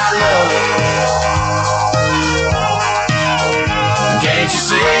everything I love. Can't you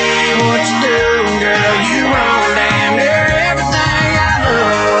see what you're doing, girl? You ruin damn near everything I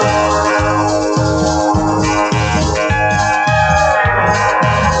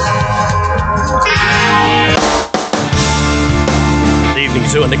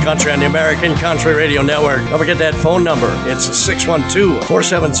Zoo in the Country on the American Country Radio Network. Don't forget that phone number. It's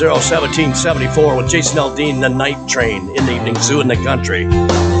 612-470-1774 with Jason Aldean, the Night Train in the Evening Zoo in the Country.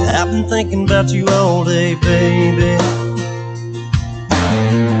 I've been thinking about you all day, baby.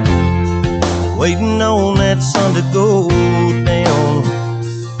 Waiting on that sun to go down.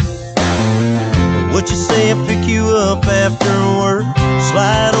 What you say I pick you up after work?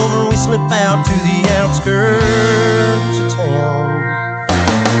 Slide over and we slip out to the outskirts of town.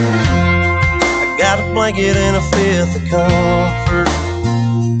 Got a blanket and a fifth of comfort,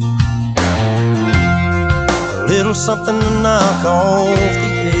 a little something to knock off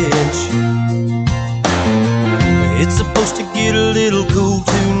the edge. It's supposed to get a little cool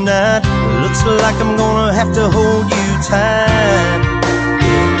tonight. Looks like I'm gonna have to hold you tight.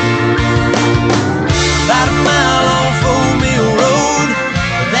 About a mile on 4 Mill Road,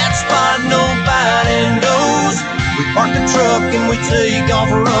 that spot nobody knows. We park the truck and we take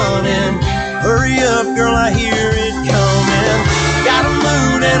off running. Hurry up, girl, I hear it coming. Got a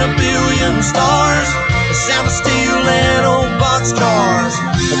moon and a billion stars, the sound of steel and old boxcars.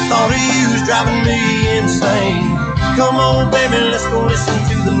 The thought of you's driving me insane. Come on, baby, let's go listen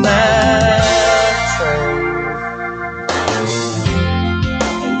to the night train.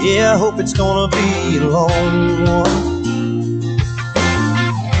 Yeah, I hope it's gonna be a long one.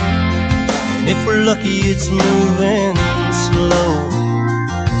 And if we're lucky, it's moving slow.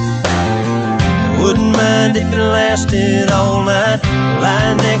 Wouldn't mind if it lasted all night,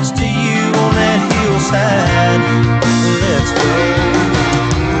 lying next to you on that hillside. Let's go.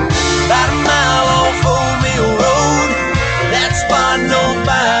 About a mile on 4 Mill Road, that spot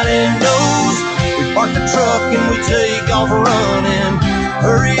nobody knows. We park the truck and we take off running.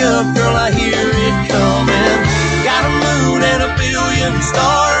 Hurry up, girl, I hear it coming. Got a moon and a billion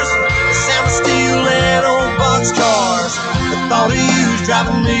stars, the sound of steel and old boxcars. The thought of you's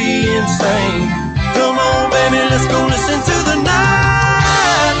driving me insane. Come on, baby, let's go listen to the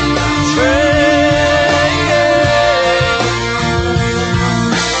night train.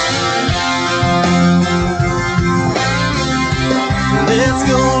 Let's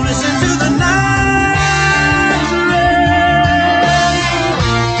go listen to the night train.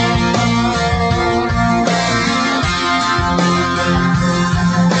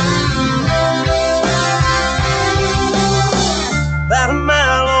 About a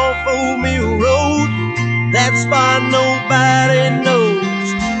mile on 4 Mill Road, that spot nobody knows.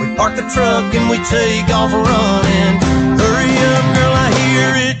 We park the truck and we take off running. Hurry up, girl, I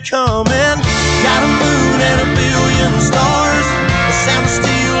hear it coming. Got a moon and a billion stars, the sound of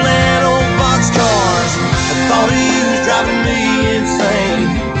steel and old boxcars. The thought of you's driving me insane.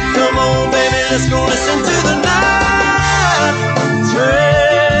 Come on, baby, let's go listen to the night train.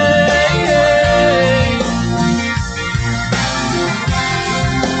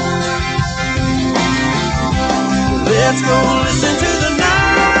 Let's go listen to the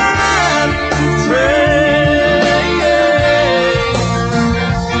night train.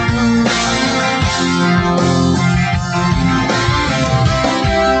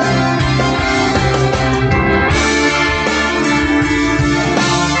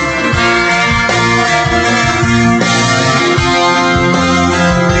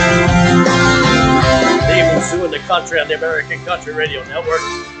 Country on the American Country Radio Network.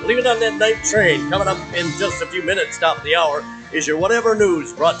 Leaving on that night train. Coming up in just a few minutes, top of the hour, is your Whatever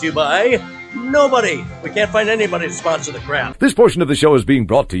News, brought to you by nobody. We can't find anybody to sponsor the crap. This portion of the show is being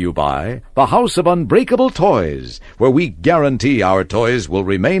brought to you by the House of Unbreakable Toys, where we guarantee our toys will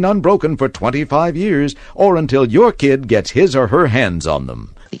remain unbroken for 25 years or until your kid gets his or her hands on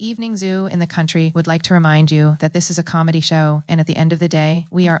them. The Evening Zoo in the Country would like to remind you that this is a comedy show, and at the end of the day,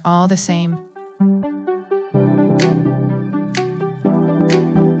 we are all the same.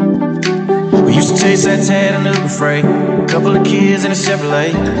 We used to chase that Chattanooga freight, a couple of kids in a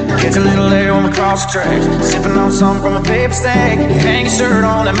Chevrolet, catch a little air when we cross the tracks, sipping on something from a paper stack, hang your shirt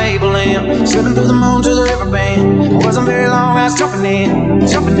on that Maple Limb, slipping through the moon to the river bend. It wasn't very long, I was jumping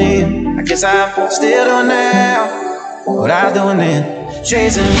in. I guess I'm still doing now what I was doing then.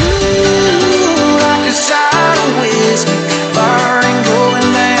 Chasing you like a shot of whiskey, burning,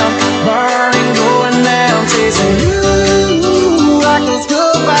 going down, chasing you like those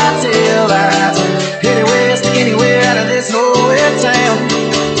goodbye tail lights, headed west, anywhere out of this nowhere town.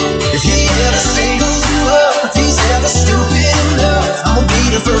 If he ever singles you up, if he's ever stupid enough, I'm gonna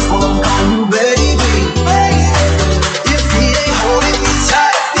be the first one calling you baby. If he ain't holding you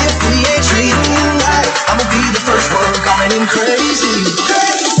tight, if he ain't treating you right, I'm gonna be the first one calling him crazy.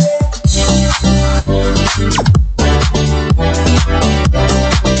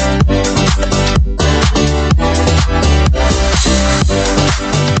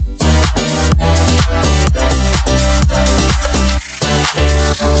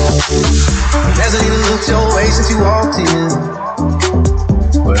 Hasn't even looked your way since you walked in,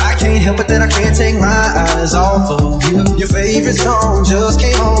 but I can't help it that I can't take my eyes off of you. Your favorite song just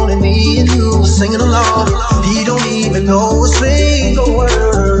came on and me and you were singing along. He don't even know a single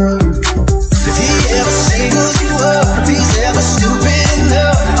word. If he ever singles you up, if he's ever stupid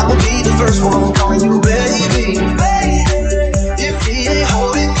enough, I'ma be the first one calling you baby. If he ain't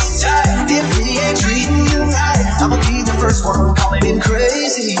holding me tight, if he ain't treating you right, I'ma be the first one calling him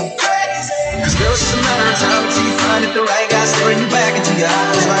crazy. Cause girl, it's just a matter of time until you find it the right guy staring you back into your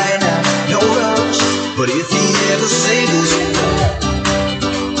eyes right now. No rush, but if he ever singles you up,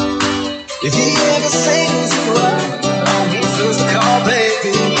 if he ever singles you up, I'll be first to call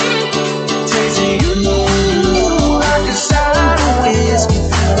baby. Chasing you like a shot of whiskey,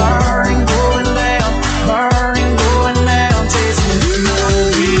 burning, going down, chasing you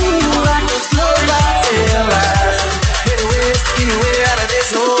like a goodbye tail lights, headed west, anywhere out of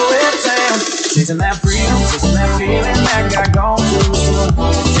this nowhere town. Chasing that freedom, chasing that feeling that got gone too soon.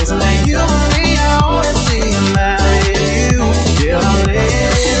 Chasing that you and me, I always see him out with you. Yeah, I'm late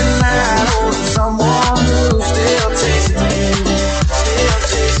at night, holding someone new, still chasing you,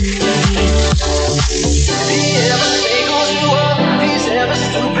 If he ever singles you up, if he's ever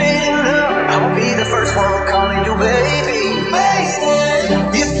stupid enough, I'll be the first one calling you baby.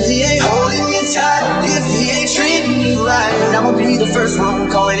 If he ain't holding you tight, if he ain't treating you right, I'ma be the first one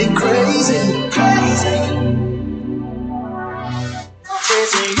calling him crazy.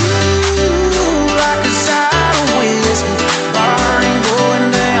 Chasing you like a shot of whiskey, burning,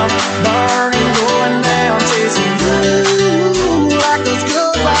 going down, chasing you like those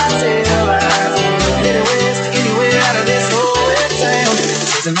goodbye tail lights, headed west, anywhere out of this nowhere town.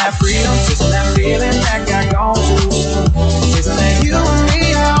 Chasing that freedom, chasing that feeling that got gone too soon. Chasing that you and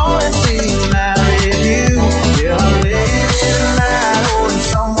me, I always see out with you. Yeah, I'm late at night, holding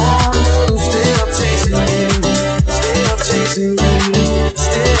someone new, still chasing you, still chasing you,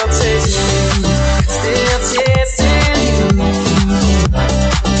 still chasing you, still chasing you.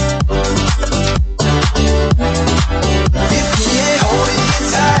 If he ain't holding you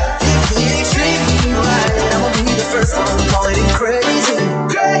tight, if he ain't treating you right, I'ma be the first one calling him crazy.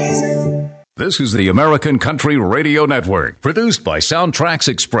 This is the American Country Radio Network, produced by Soundtracks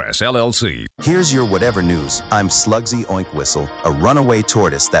Express, LLC. Here's your whatever news. I'm Slugsy Oink Whistle. A runaway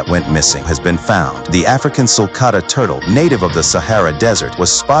tortoise that went missing has been found. The African sulcata turtle, native of the Sahara Desert,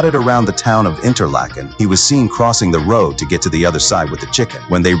 was spotted around the town of Interlaken. He was seen crossing the road to get to the other side with the chicken.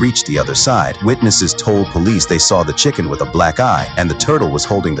 When they reached the other side, witnesses told police they saw the chicken with a black eye, and the turtle was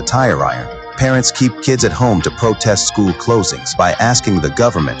holding the tire iron. Parents keep kids at home to protest school closings by asking the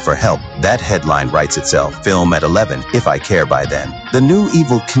government for help. That headline writes itself. Film at 11, If I Care By Then. The new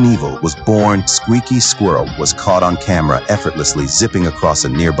Evel Knievel was born. Squeaky Squirrel was caught on camera effortlessly zipping across a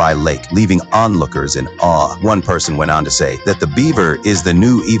nearby lake, leaving onlookers in awe. One person went on to say that the beaver is the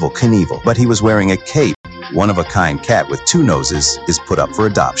new Evel Knievel, but he was wearing a cape one-of-a-kind cat with 2 noses is put up for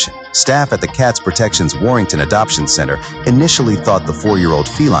adoption. Staff at the Cats Protection's Warrington Adoption Center initially thought the 4-year-old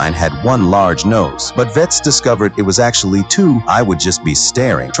feline had 1 large nose, but vets discovered it was actually 2. I would just be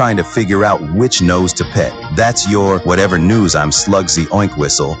staring, trying to figure out which nose to pet. That's your whatever news. I'm Slugsy Oink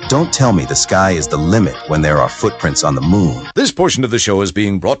Whistle. Don't tell me the sky is the limit when there are footprints on the moon. This portion of the show is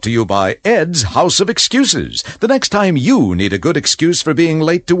being brought to you by Ed's House of Excuses. The next time you need a good excuse for being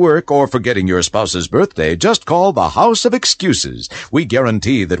late to work or forgetting your spouse's birthday, just call the House of Excuses. We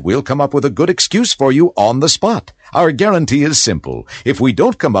guarantee that we'll come up with a good excuse for you on the spot. Our guarantee is simple. If we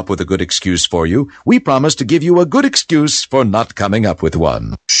don't come up with a good excuse for you, we promise to give you a good excuse for not coming up with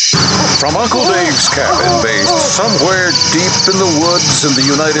one. From Uncle Dave's cabin, based somewhere deep in the woods in the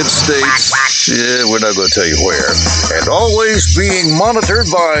United States. Yeah, we're not going to tell you where. And always being monitored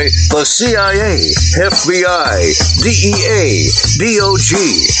by the CIA, FBI, DEA, DOG,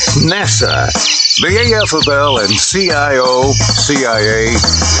 NASA, the AFL and CIO, CIA,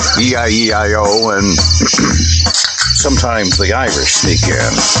 EIEIO, and sometimes the Irish sneak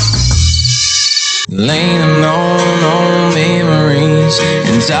in. Leaning on memories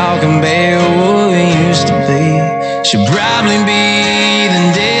and talking about what it used to be. Should probably be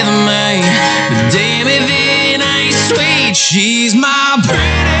the death of me, but damn if it ain't sweet. She's my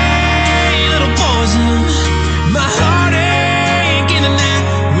pretty little poison, my heartache in the night,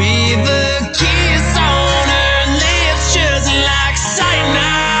 with a kiss on her lips just like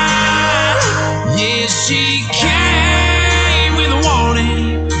cyanide. Yeah, she came with a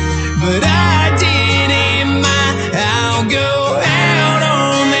warning, but I didn't mind. I'll go out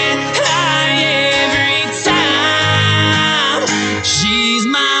on that high every time. She's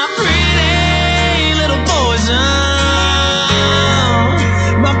my pretty little poison,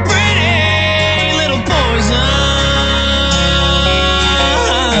 my pretty little poison.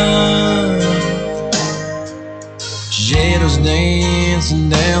 Shadows dancing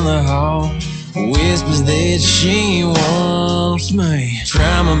down the hall, whispers that she wants me.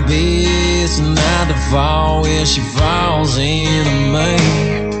 Try my best not to fall when she falls into me.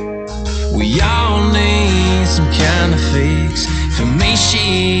 We all need some kind of fix. For me,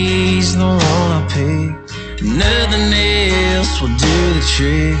 she's the one I pick. Nothing else will do the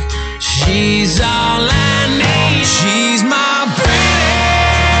trick. She's all I need. She's my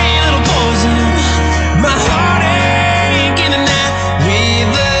pretty little poison, my heartache in the night,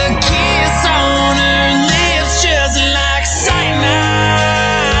 with a kiss on her lips just like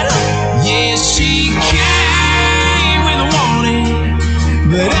cyanide. Yeah, she came with a warning,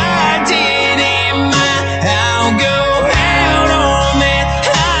 but I didn't mind. I'll go out on that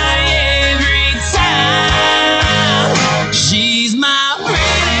high every time. She's my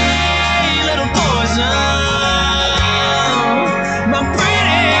pretty little poison, my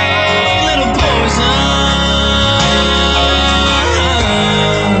pretty little poison.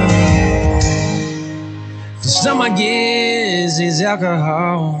 Some I guess is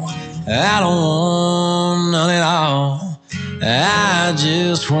alcohol. I don't want none at all. I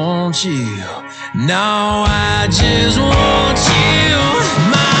just want you. No, I just want you.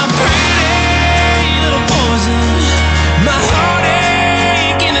 My pretty little poison, my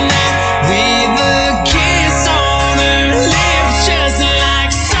heartache in the night, with a kiss on her lips just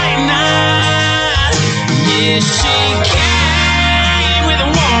like cyanide. Yeah, she came with a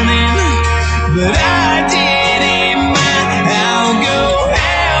warning, but I didn't mind. I'll go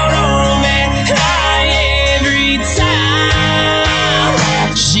out on that high every time.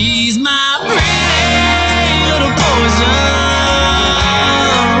 She's my pretty little poison,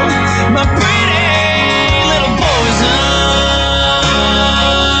 my pretty little poison.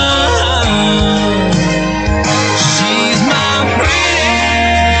 She's my pretty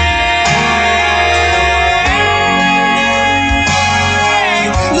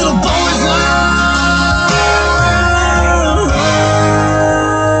little poison.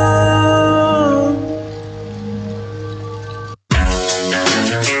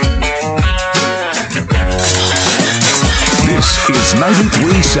 This is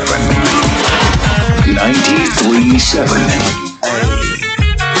 93.7.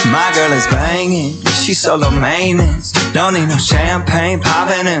 93.7. My girl is banging, she's solo maintenance. Don't need no champagne,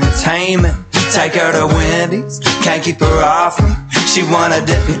 poppin' entertainment. Take her to Wendy's, can't keep her off me. She wanna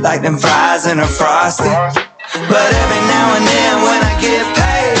dip me like them fries in her frosty. But every now and then when I get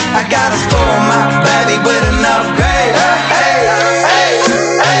paid, I gotta spoil my baby with enough gravy. Hey, hey,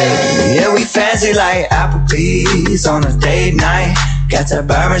 hey. Yeah, we fancy like Applebee's on a date night. Got that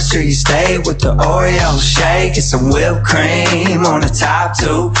Bourbon Street steak with the Oreo shake and some whipped cream on the top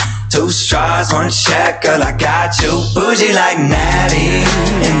two. 2 straws, 1 check, girl, I got you. Bougie like Natty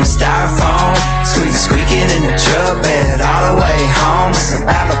in the styrofoam. Squeaky, squeaky squeaking in the truck bed all the way home. Some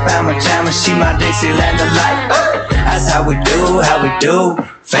Alabama jam and she my Dixieland delight. That's how we do,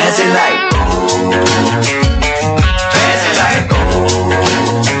 fancy like. Fancy like.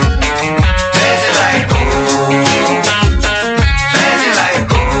 Fancy like. Fancy like.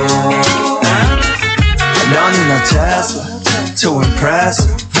 Don't need no Tesla to impress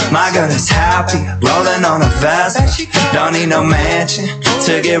her. My girl is happy, rolling on a Vespa. Don't need no mansion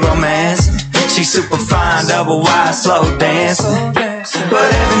to get romancing. She's super fine, double wide, slow dancing.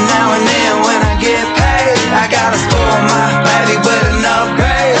 But every now and then when I get paid, I gotta spoil my baby with an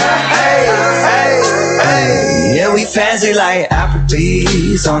upgrade. Hey, hey, hey. Yeah, we fancy like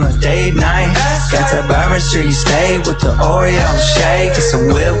Applebee's on a date night. Got that Bourbon Street steak with the Oreo shake and some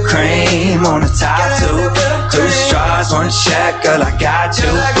whipped cream on the top two. 2 straws, 1 check, girl, I got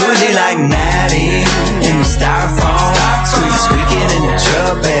you. Bougie like Natty in the styrofoam. Squeaking in the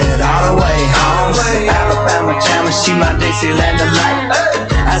truck bed all the way home. Alabama jam and she my Dixieland delight.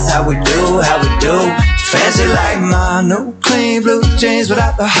 That's how we do, fancy like my new clean blue jeans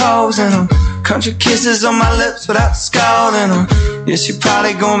without the holes in them. Country kisses on my lips without the scald in them. Yeah, she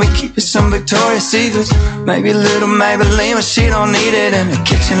probably gonna be keeping some Victoria's Secrets. Maybe a little Maybelline, but she don't need it. In the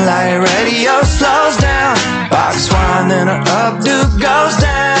kitchen light radio slows down. Box wine, then her updo goes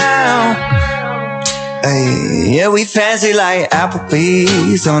down. Hey, yeah, we fancy like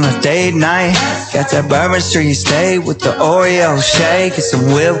Applebee's on a date night. Got that Bourbon Street steak with the Oreo shake and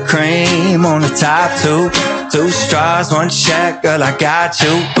some whipped cream on the top two. 2 straws, 1 check, girl, I got you.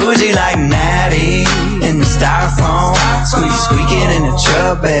 Bougie like Natty in the styrofoam. Squeaking in the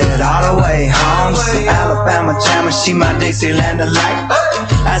truck bed all the way home. Some Alabama jam and she my Dixieland delight.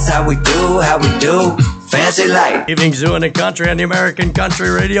 That's how we do, fancy like. Evening Zoo in the Country on the American Country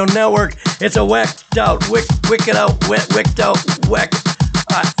Radio Network. It's a wicked out, wicked out, wicked out, whack.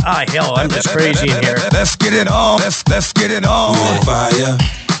 Hell, I'm just crazy in here. Let's get it on. Let's get it on. We're on fire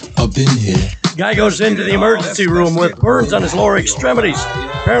up in here. Guy goes into the emergency room with burns on his lower extremities.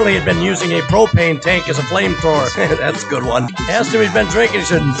 Apparently he'd been using a propane tank as a flamethrower. That's a good one. Asked him if he'd been drinking. He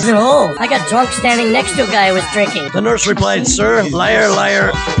said, "No, I got drunk standing next to a guy who was drinking." The nurse replied, "Sir, liar,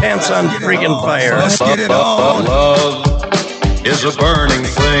 liar, pants on freaking fire." Let's get it on. Love is a burning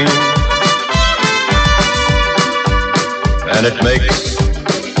thing, and it makes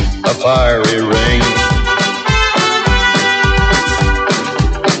a fiery ring.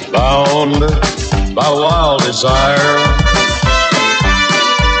 Bound by wild desire,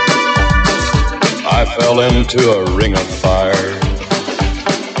 I fell into a ring of fire.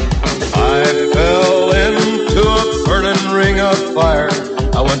 I fell into a burning ring of fire.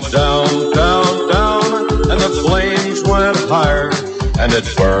 I went down, down, down, and the flames went higher. And it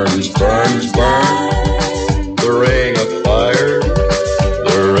burns, burns, burns, the ring of fire,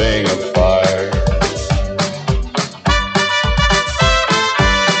 the ring of fire.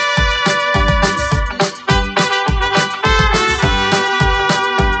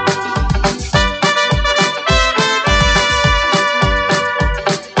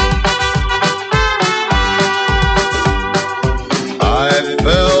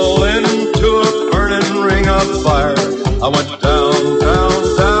 I went down,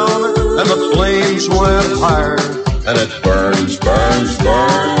 down, down, and the flames went higher. And it burns, burns,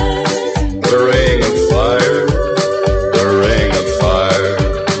 burns, the ring of fire, the ring of fire.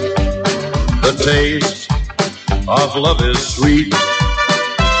 The taste of love is sweet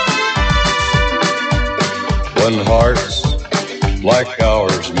when hearts like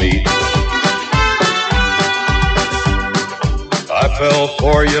ours meet. I fell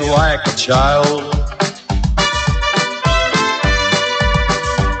for you like a child.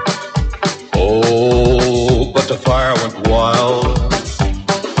 Oh, but the fire went wild.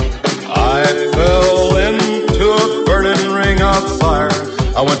 I fell into a burning ring of fire.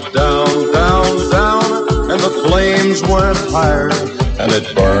 I went down, down, down, and the flames went higher. And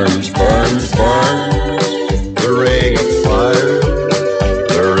it burns, burns, burns, the ring of fire,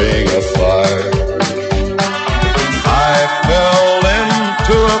 the ring of fire. I fell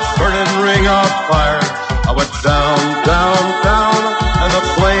into a burning ring of fire. I went down, down, down, and the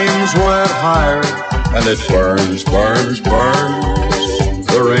flames went higher. And it burns, burns, burns,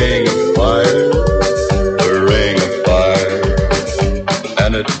 the ring of fire, the ring of fire.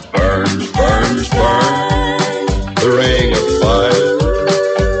 And it burns, burns, burns, the ring of fire,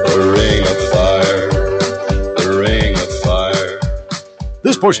 the ring of fire, the ring of fire.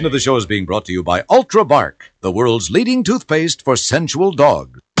 This portion of the show is being brought to you by Ultra Bark, the world's leading toothpaste for sensual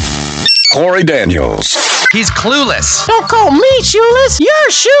dogs. Corey Daniels. He's clueless. Don't call me shoeless. You're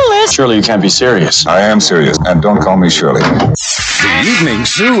shoeless. Surely you can't be serious. I am serious, and don't call me Shirley. The Evening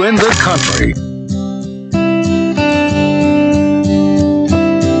Zoo in the Country.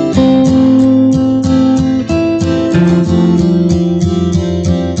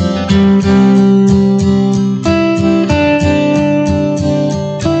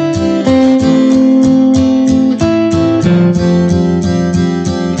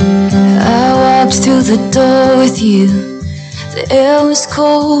 the door with you. The air was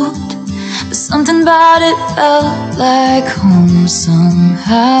cold, but something about it felt like home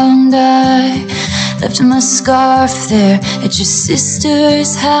somehow. And I left my scarf there at your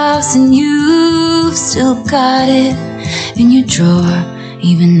sister's house, and you've still got it in your drawer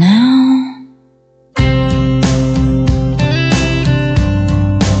even now.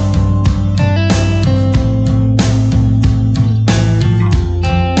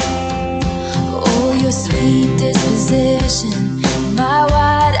 Oh, your sweet disposition, my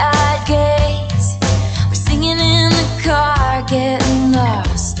wide-eyed gaze. We're singing in the car, getting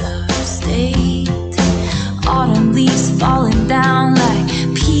lost upstate. Autumn leaves falling down like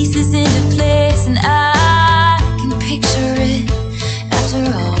pieces into place, and I can picture it after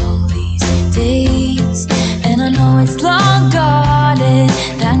all these days. And I know it's long gone and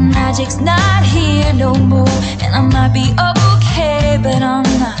that magic's not here no more. And I might be okay, but I'm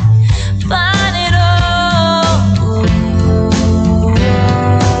not fine at all.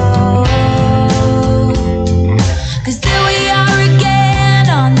 'Cause there we are again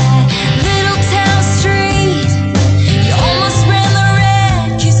on that little town street. You almost ran the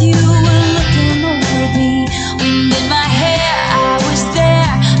red 'cause you were looking over me. When you did my hair, I was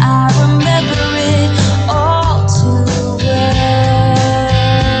there. I remember it all too well.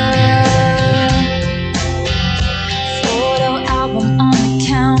 Photo album on the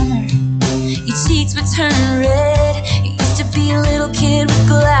counter, your cheeks were turning red. You used to be a little kid with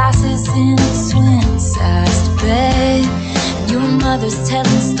glasses in a twin-sized bed. And your mother's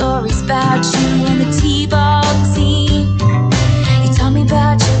telling stories about you in the T-ball scene. You told me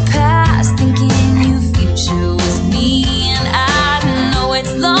about your past, thinking your future was me. And I know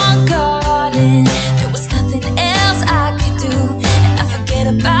it's long gone and there was nothing else I could do. And I forget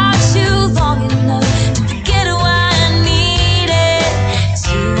about you long enough to forget who I needed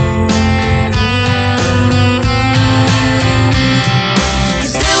to.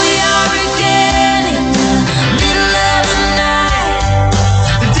 'Cause here we are again in the middle of the night.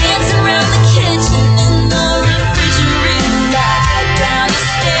 We're dancing around the kitchen in the refrigerator light. Down the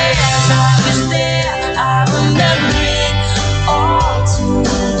stairs, I was there. I remember it all too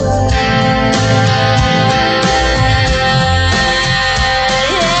well.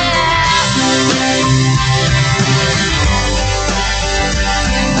 Yeah.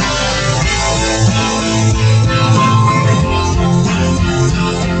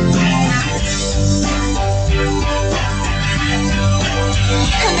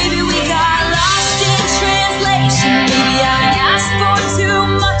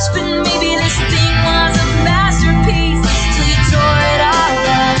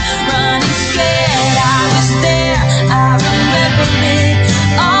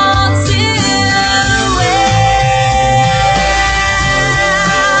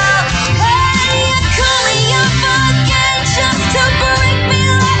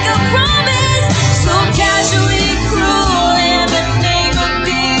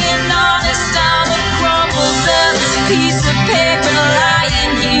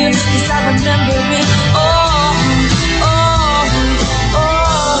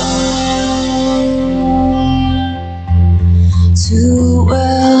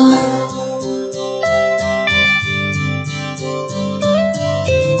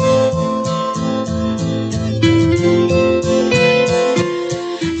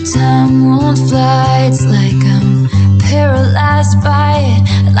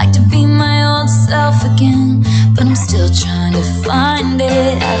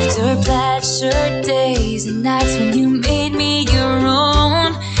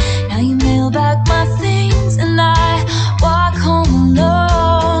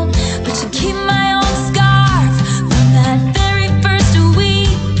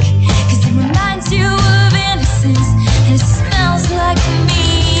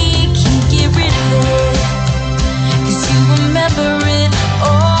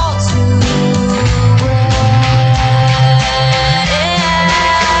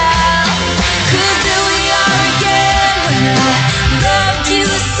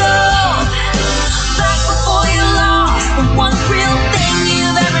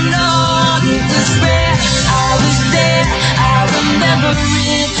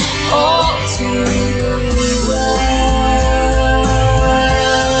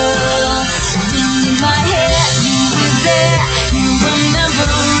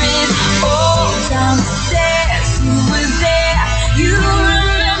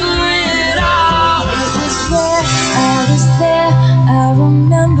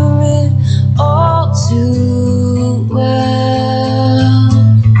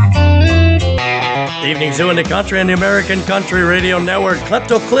 Evening Zoo in the Country and the American Country Radio Network.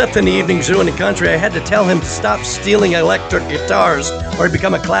 Klepto Cliff in the Evening Zoo in the Country. I had to tell him to stop stealing electric guitars or he'd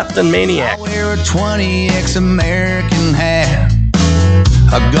become a Clapton maniac. I wear a 20X American hat,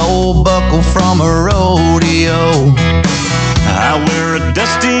 a gold buckle from a rodeo. I wear a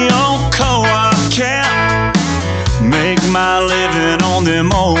dusty old co-op cap, make my living on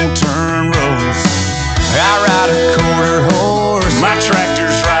them old turn roads. I ride a quarter horse, my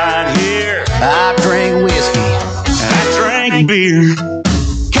tractor's right here. I drink whiskey, and I drink beer.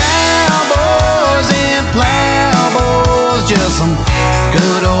 Cowboys and plowboys, just some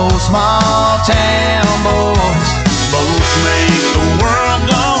good old small town boys. Both make the world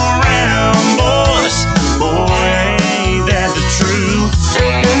go round, boys. Boy, ain't that the truth?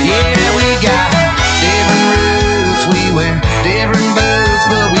 Yeah, we got different roots, we wear different boots,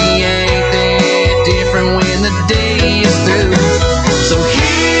 but we ain't that different when the day is through. So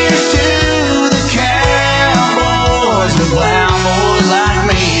here's to the cowboys and plowboys like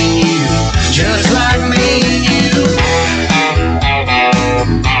me and you, just like me and you.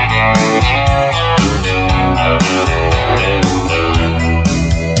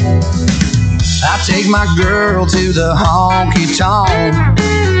 I take my girl to the honky tonk,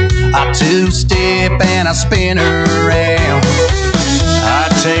 I two-step and I spin her around. I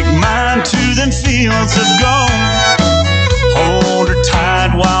take mine to them fields of gold, hold her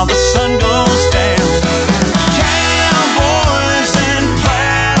tight while the sun goes down. Cowboys and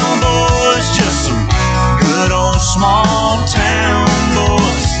plowboys, just some good old small town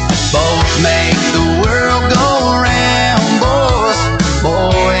boys. Both make the world go round, boys.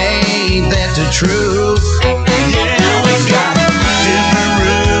 Boy, ain't that the truth? Yeah, we got different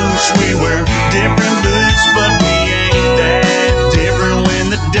roots, we wear different boots, but we ain't that different when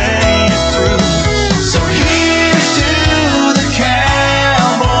the day is through. So here's to the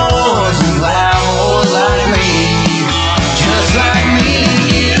cowboys and plowboys like me, just like me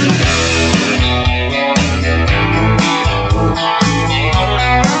and you.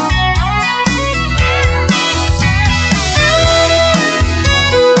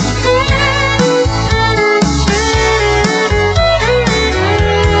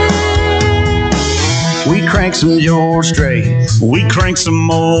 We crank some George Strait, we crank some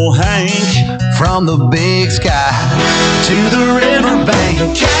old Hank, from the big sky to the riverbank.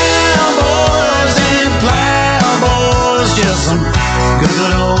 Cowboys and plowboys, just some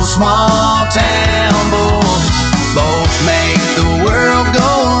good old small town boys. Both make the world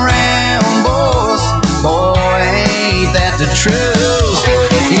go round, boys. Boy, ain't that the truth?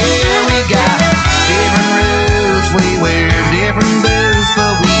 Yeah, we got different roots, we wear different boots,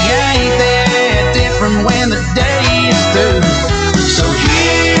 but we ain't that different when the day is through. So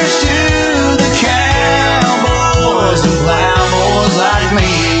here's to the cowboys and plowboys like me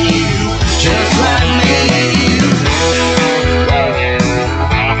and you, just like me and you.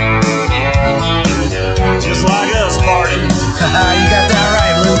 just like us, Marty. You got that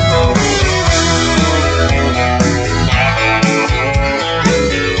right, Luke.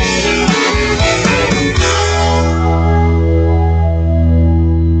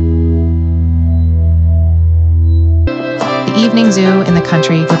 Evening Zoo in the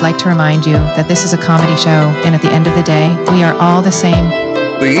Country would like to remind you that this is a comedy show, and at the end of the day, we are all the same.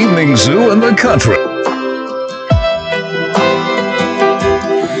 The Evening Zoo in the Country.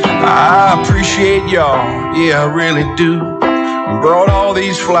 I appreciate y'all, yeah, I really do. Brought all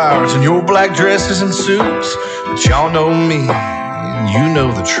these flowers in your black dresses and suits, but y'all know me, and you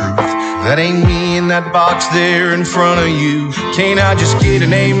know the truth. That ain't me in that box there in front of you. Can't I just get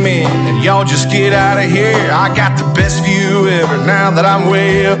an amen and y'all just get out of here? I got the best view ever now that I'm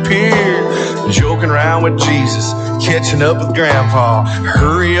way up here, joking around with Jesus, catching up with Grandpa.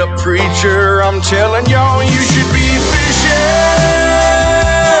 Hurry up, preacher, I'm telling y'all you should be fishing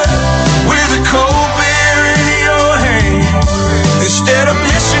with a cold beer in your hand. Instead of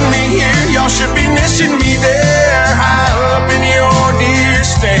missing me here, y'all should be missing me there, high up in your deer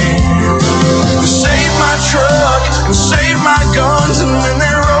stand. Save my truck and save my guns, and when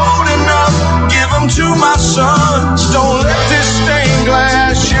they're old enough, give them to my sons. Don't let this stained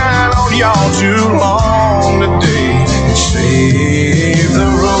glass shine on y'all too long today. And save the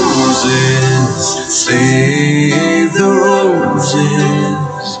roses, save the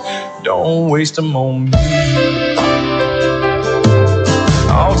roses. Don't waste them on me.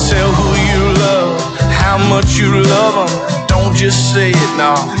 I'll tell who you love, how much you love them. Don't just say it,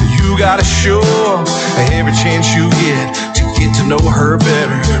 nah, you gotta show them every chance you get to know her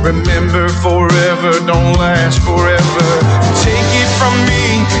better. Remember, forever don't last forever. Take it from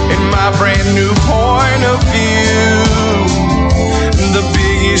me and my brand new point of view. The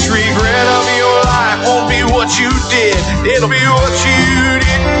biggest regret of your life It'll be what you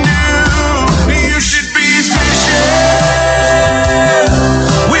didn't do. You should be fishing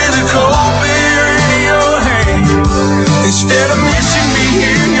with a cold beer in your hand. Instead of missing me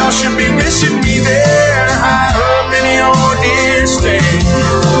here, y'all should be missing me there, high up in your deer stand.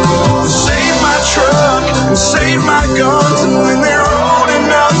 Save my truck and save my guns, and when they're old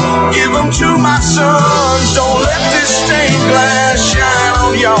enough, give them to my sons. Don't let this stained glass shine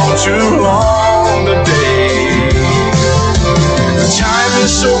on y'all too long today. Time is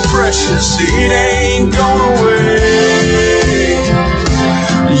so precious, it ain't gone away.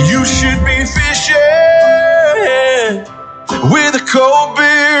 You should be fishing with a cold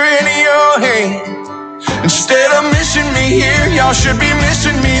beer in your hand. Instead of missing me here, y'all should be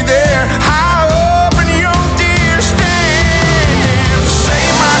missing me there, high up in your deer stand.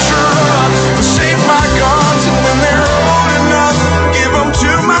 Save my truck, save my guns, and when they're old enough, give them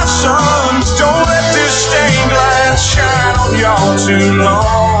to my sons. Don't let this stained glass shine on y'all too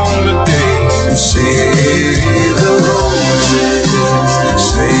long today. Save the roses,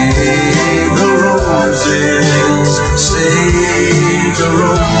 save the roses, save the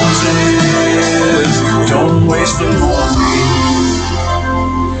roses. Don't waste them on me.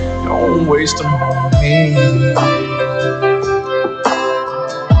 Don't waste them on me.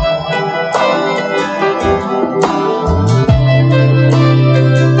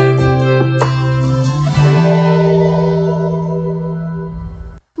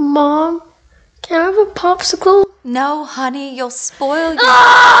 Mom, can I have a popsicle? No, honey, you'll spoil your...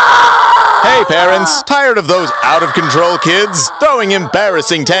 Hey, parents, tired of those out-of-control kids? Throwing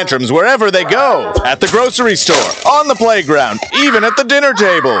embarrassing tantrums wherever they go. At the grocery store, on the playground, even at the dinner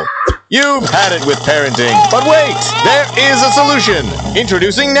table. You've had it with parenting, but wait, there is a solution.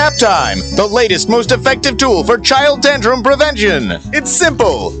 Introducing NapTime, the latest, most effective tool for child tantrum prevention. It's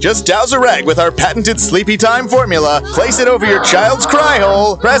simple. Just douse a rag with our patented Sleepy Time formula, place it over your child's cry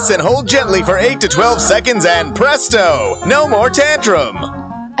hole, press and hold gently for 8 to 12 seconds, and presto, no more tantrum.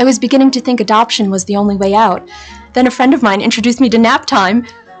 I was beginning to think adoption was the only way out. Then a friend of mine introduced me to NapTime.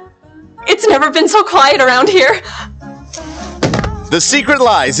 It's never been so quiet around here. The secret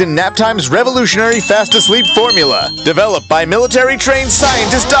lies in NapTime's revolutionary fast-to-sleep formula. Developed by military-trained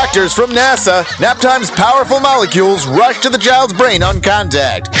scientist doctors from NASA, NapTime's powerful molecules rush to the child's brain on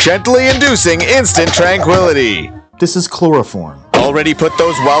contact, gently inducing instant tranquility. This is chloroform. Already put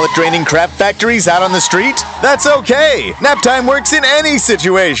those wallet-draining crap factories out on the street? That's okay! NapTime works in any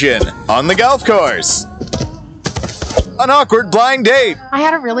situation. On the golf course. An awkward blind date. I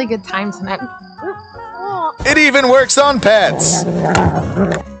had a really good time tonight. It even works on pets.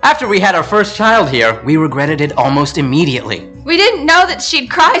 After we had our first child here, we regretted it almost immediately. We didn't know that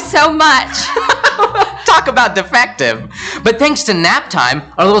she'd cry so much. Talk about defective. But thanks to NapTime,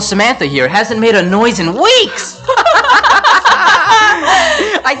 our little Samantha here hasn't made a noise in weeks.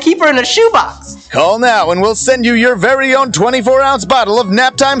 I keep her in a shoebox. Call now and we'll send you your very own 24-ounce bottle of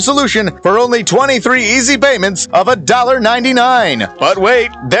NapTime solution for only 23 easy payments of $1.99. But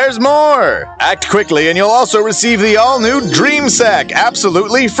wait, there's more. Act quickly and you'll also receive the all-new Dream Sack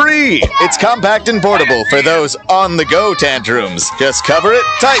absolutely free. It's compact and portable for those on-the-go tantrums. Just cover it,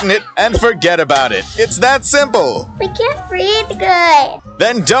 tighten it, and forget about it. It's that simple. We can't breathe good.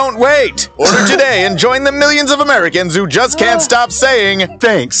 Then don't wait. Order today and join the millions of Americans who just can't stop saying,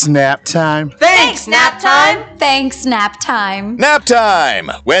 "Thanks, NapTime." Thanks, NapTime. Thanks, NapTime.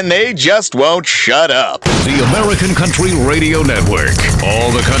 NapTime, when they just won't shut up. The American Country Radio Network.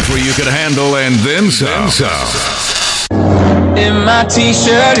 All the country you can handle and then some. In my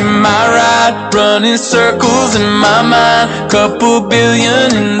t-shirt, in my ride, running circles in my mind. Couple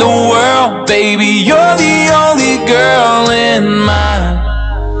billion in the world, baby, you're the only girl in mine.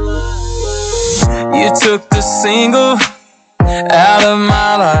 You took the single out of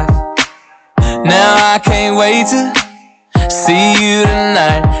my life. Now I can't wait to see you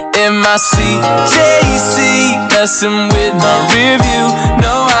tonight. In my CJC, messing with my review.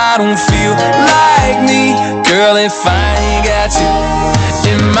 No, I don't feel like me, girl, if I ain't got you.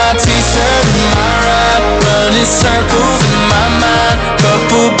 In my t-shirt, in my ride, running circles in my mind.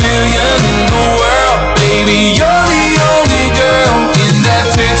 Couple billion in the world, baby, you're the only girl. In that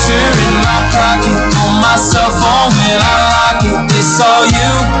picture in my pocket, on my cell phone when I lock it, it's all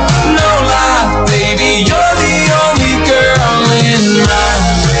you, no lie, baby, you're the only girl in mine.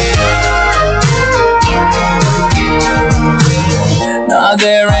 Nah,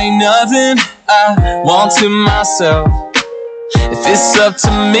 there ain't nothing I want to myself. If it's up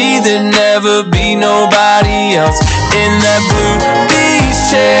to me, there'd never be nobody else. In that blue beach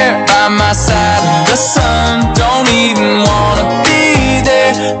chair by my side in the sun, don't even wanna be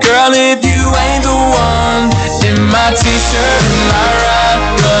there, girl, if you ain't the one. In my t-shirt,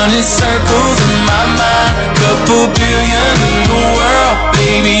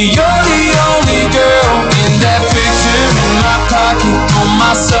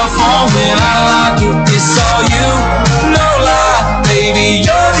 phone when I lock it. It's all you, no lie, baby.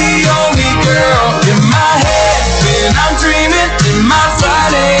 You're the only girl in my head when I'm dreaming. In my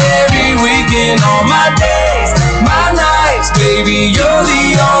Friday, every weekend, all my days, my nights, baby. You're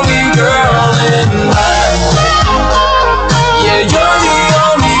the only girl in mine. Yeah, you're the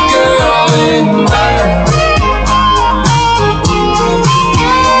only girl in mine.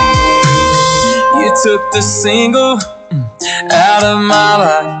 You took the single out of my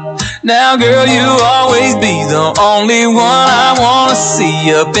life. Now, girl, you'll always be the only one I wanna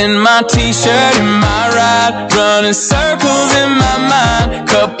see. Up in my t-shirt, in my ride, running circles in my mind.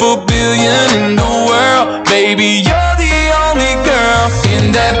 Couple billion in the world, baby, you're the only girl.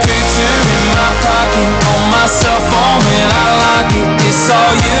 In that picture in my pocket, on my cell phone when I lock it. It's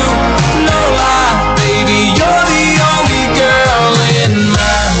all you, no lie, baby, you're the only girl in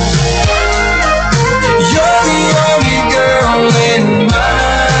mine. You're the only girl in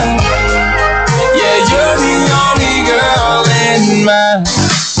mine. Yeah, you're the only girl in mine.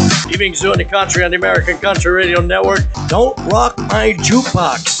 Evening Zoo in the Country on the American Country Radio Network. Don't rock my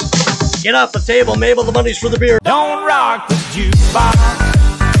jukebox. Get off the table, Mabel. The money's for the beer. Don't rock the jukebox.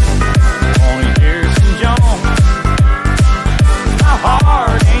 Only hear some Jones. My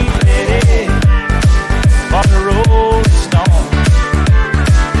heart ain't ready for the Rolling Stone.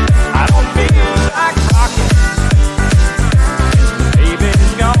 I don't feel like rocking since the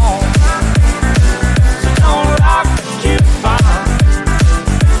baby's gone. So don't rock the jukebox.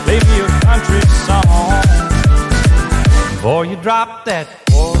 Play me a country song. Before you drop that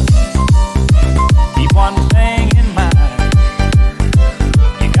chord, keep one thing in mind.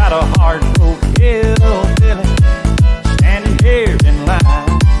 You got a hard-broke hillbilly standing here in line.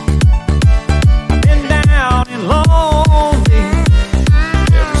 I've been down and lonely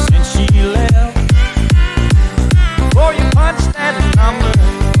ever since she left. Before you punch that number,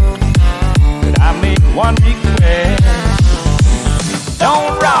 could I make one request?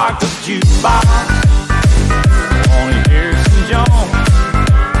 Don't rock the jukebox. Only hear some Jones.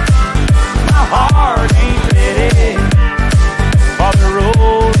 My heart ain't ready for the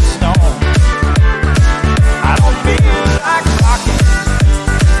Rolling Stone. I don't feel like rocking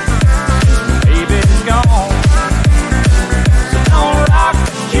since the baby's gone. So don't rock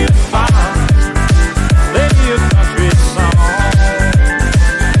the jukebox. Play me a country song.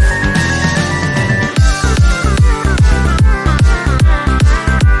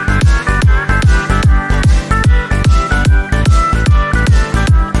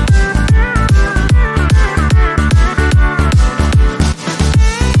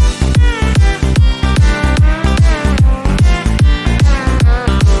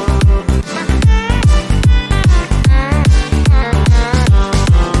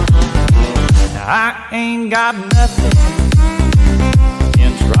 I ain't got nothing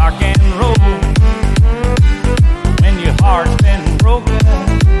against rock and roll. When your heart's been broken,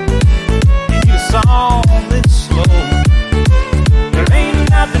 you need a song that's slow. There ain't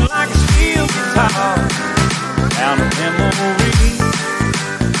nothing like a steel guitar down a memory.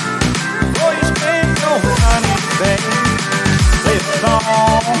 Before you spend your money, baby, play a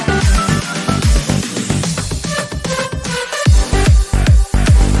song.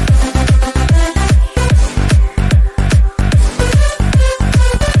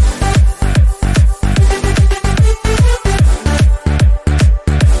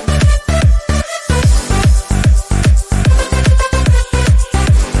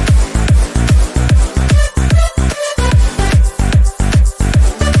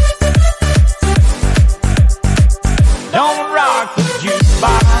 Don't rock the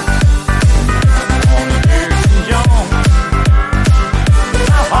jukebox. Only hear some Jones.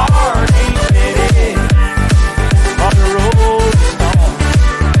 My heart ain't ready for the Rolling Stone.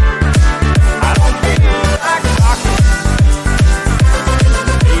 I don't feel like rocking since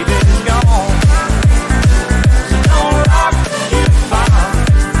the baby's gone. So don't rock the jukebox.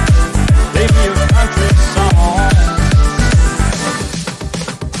 Play me a country song.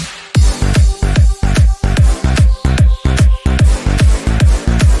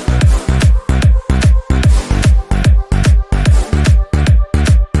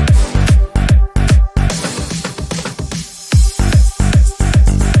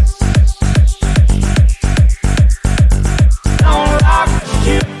 Don't rock the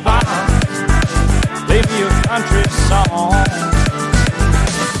jukebox. Play me a country song.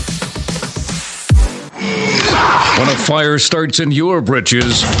 When a fire starts in your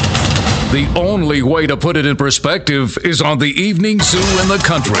britches, the only way to put it in perspective is on the Evening Zoo in the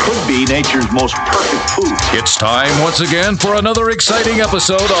Country. Could be nature's most perfect food. It's time once again for another exciting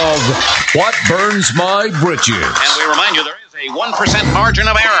episode of What Burns My Britches. And we remind you there is A 1% margin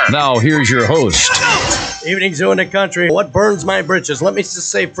of error. Now, here's your host. Evening Zoo in the Country. What burns my britches? Let me just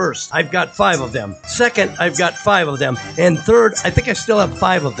say first, I've got 5 of them. Second, I've got 5 of them. And third, I think I still have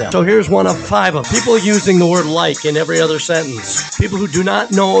 5 of them. So here's one of 5 of them. People using the word like in every other sentence. People who do not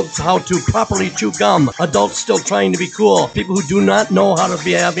know how to properly chew gum. Adults still trying to be cool. People who do not know how to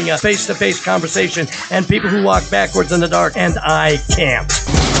be having a face-to-face conversation. And people who walk backwards in the dark. And I can't.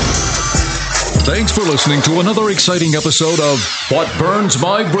 Thanks for listening to another exciting episode of What Burns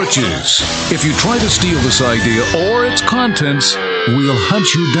My Britches. If you try to steal this idea or its contents, we'll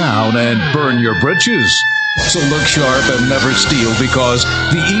hunt you down and burn your britches. So look sharp and never steal, because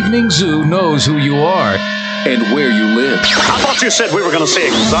the Evening Zoo knows who you are and where you live. I thought you said we were going to see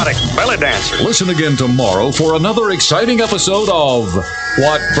exotic belly dancers. Listen again tomorrow for another exciting episode of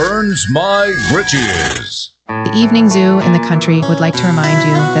What Burns My Britches. The Evening Zoo in the Country would like to remind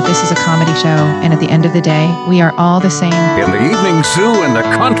you that this is a comedy show, and at the end of the day, we are all the same. In the Evening Zoo in the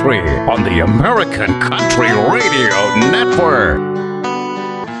Country on the American Country Radio Network.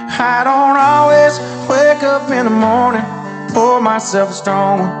 I don't always wake up in the morning, pour myself a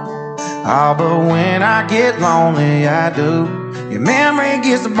strong one. Oh, but when I get lonely, I do. Your memory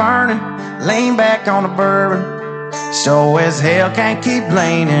gets to burning, lean back on the bourbon. Sure as hell can't keep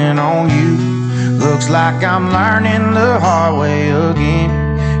leaning on you. Looks like I'm learning the hard way again.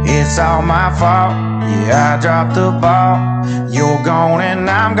 It's all my fault, yeah, I dropped the ball. You're gone and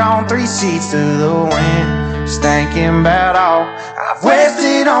I'm gone, 3 sheets to the wind. Just thinking about all I've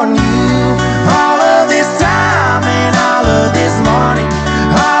wasted on you. All of this time and all of this money.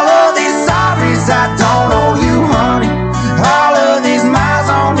 All of these sorries I don't owe you, honey. All of these miles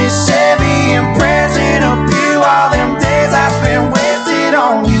on this Chevy and present of you. All them days I spent wasted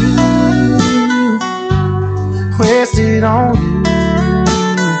on you. Wasted on you.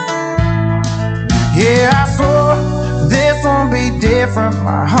 Yeah, I swore this won't be different.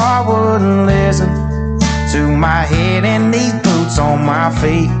 My heart wouldn't listen to my head and these boots on my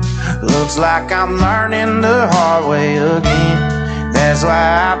feet. Looks like I'm learning the hard way again. That's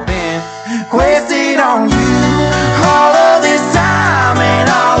why I've been wasted on you. All of this time and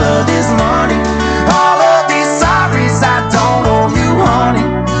all of this money. All of these sorries I don't owe you, honey.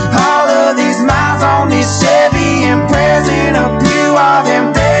 All of these miles on this Chevy and present of you. All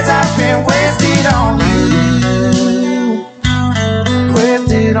them days I've been wasted on you.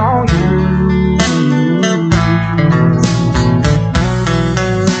 Wasted on you.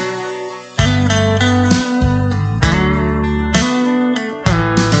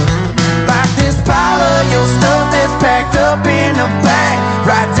 Like this pile of your stuff that's packed up in the back,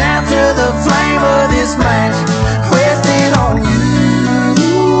 right down to the flame of this match. Wasted on you.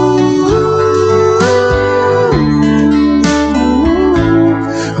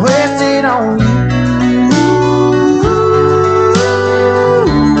 Wasted on you.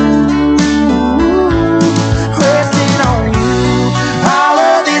 Wasted on you. All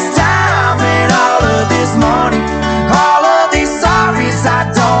of this time and all of this money. All of these sorries I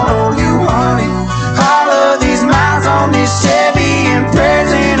don't owe you, honey. All of these miles on this Chevy and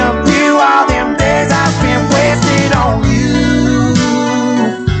present of you. All them days I've been wasted on you.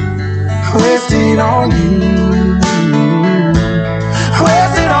 Wasted on you.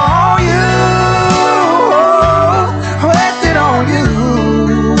 Wasted on you. Wasted on you.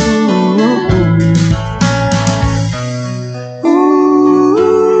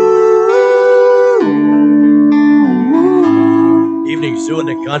 Evening Zoo in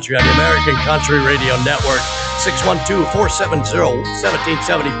the Country on the American Country Radio Network.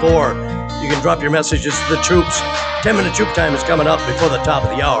 612-470-1774. You can drop your messages to the troops. 10-minute troop time is coming up before the top of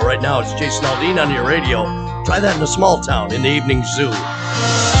the hour. Right now, it's Jason Aldean on your radio. Try that in a small town in the Evening Zoo.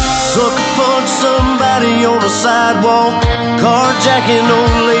 Sucker punch somebody on the sidewalk, carjacking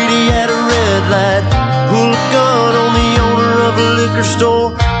old lady at a red light, pull a gun on the owner of a liquor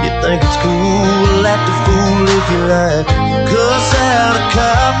store. You think it's cool, act a fool if you like, cuss out a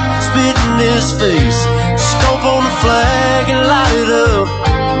cop, spit in his face, stomp on the flag and light it up.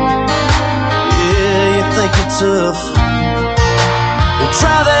 Yeah, you think you're tough. Well,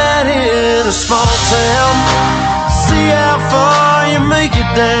 try that in a small town. See how far you make it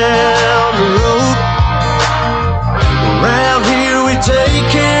down the road. Around here we take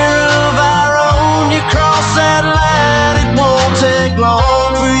care of our own. You cross that line, it won't take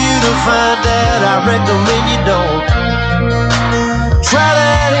long for you to find out. I recommend you don't. Try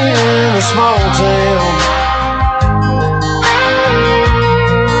that in a small town.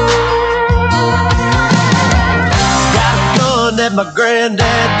 That my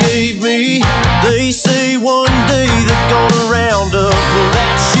granddad gave me. They say one day they're gonna round up. Well,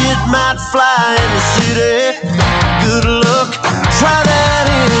 that shit might fly in the city. Good luck,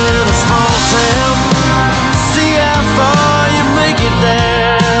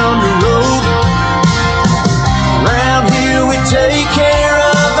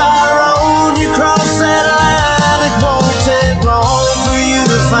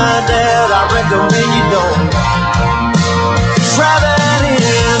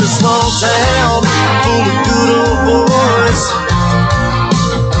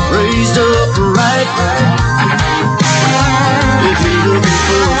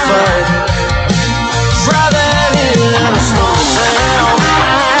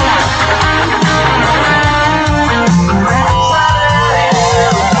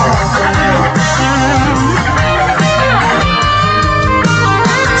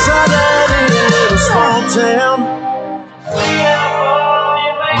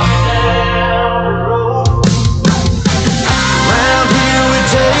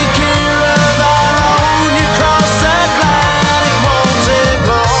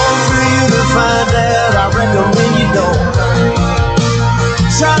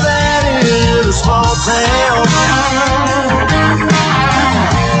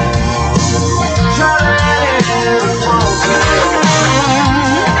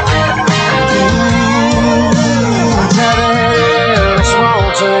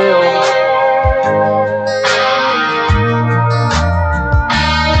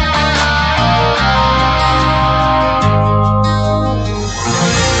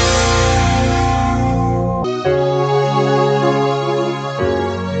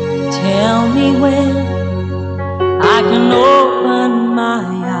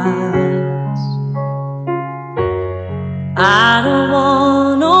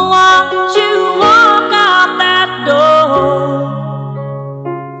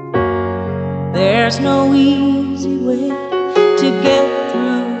 There's no easy way to get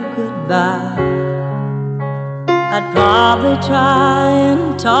through goodbye. I'd probably try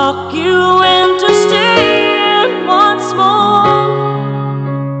and talk you into staying once more,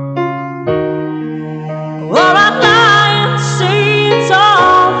 or I'd lie and say it's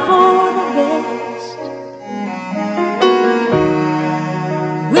all for the best.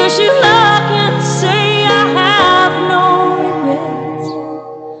 Wish you luck and say I have no regrets,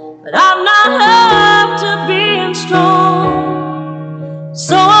 but I'm not up to being strong,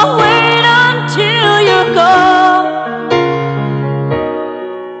 so I'll wait until you go.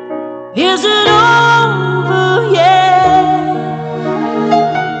 Is it over yet?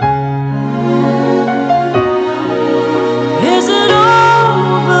 Is it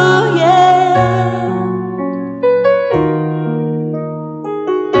over yet?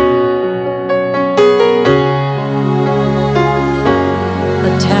 A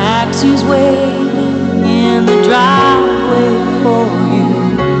taxi's waiting in the driveway for you.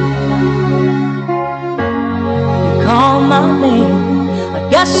 You call my name, I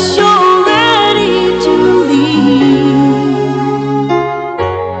guess you're ready to leave.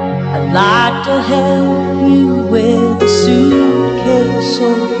 I'd like to help you with a suitcase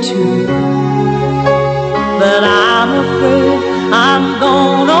or two, but I'm afraid I'm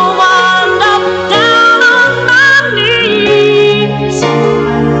gonna wind up down on my knees.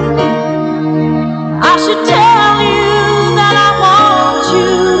 I should tell you that I want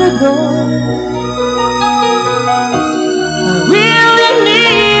you to go. I really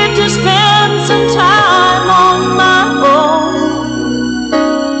need to spend some time on my own.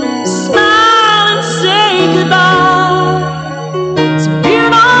 Smile and say goodbye, so you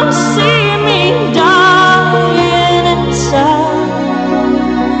don't see me dying inside.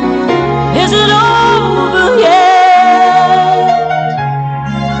 Is it over yet?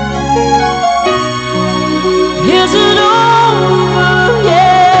 Is it over yet?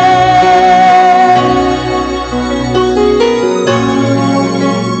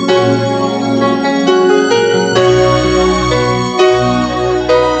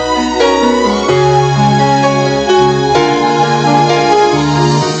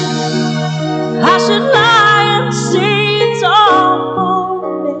 I should lie and say it's all for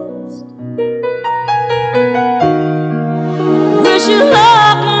the best. Wish you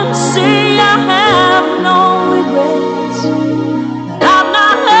luck and say I have no regrets, but I'm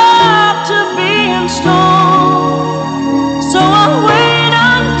not up to being strong, so I'll wait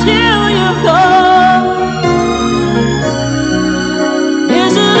until you go.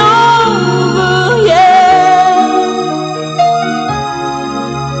 Is it over yet?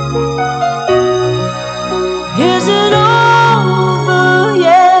 Is it over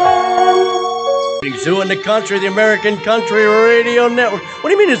yet? Big Zoo in the Country, the American Country Radio Network. What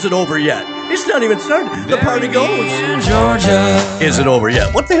do you mean, is it over yet? It's not even started. The party goes. Georgia. Is it over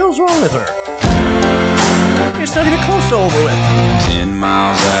yet? What the hell's wrong with her? It's not even close to over with. 10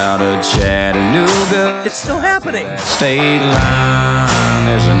 miles out of Chattanooga. It's still happening. State line.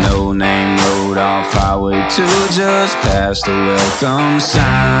 There's a no-name road off Highway 2 just past the welcome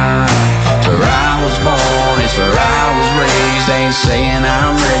sign. It's where I was born, it's where I was raised. Ain't saying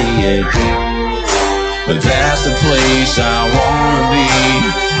I'm ready yet, but that's the place I wanna be.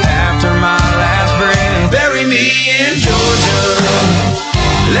 After my last breath, bury me in Georgia.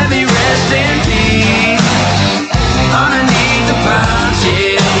 Let me rest in peace underneath the pines,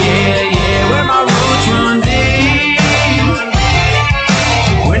 yeah, yeah, yeah, where my roots run deep.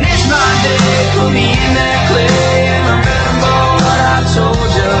 When it's my day, put me in that clay and remember what I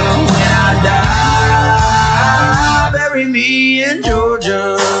told you when I die. Bury me in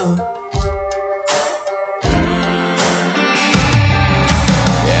Georgia.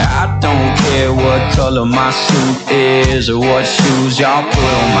 I don't care what color my suit is or what shoes y'all put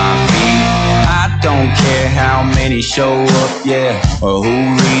on my feet. I don't care how many show up, yeah, or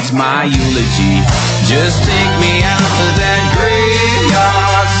who reads my eulogy. Just take me out to that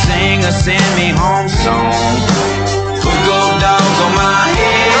graveyard, sing a send me home song. Put gold dogs on my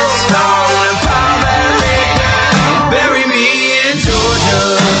headstone and pile that red down. Bury me in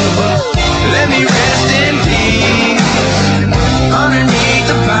Georgia. Let me rest in peace underneath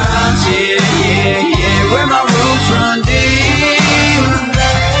the pines, yeah, yeah, yeah, where my roots run deep.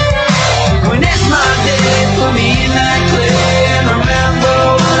 When it's my day, put me in that clay and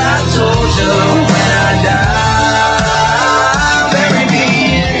remember what I told you when I die. Bury me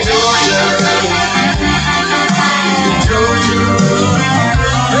in Georgia. Georgia.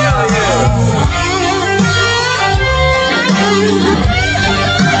 Hell yeah.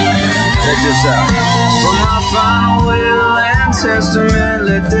 Check this out. For my final will and testament,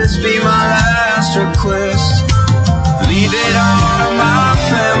 let this be my last dead all of my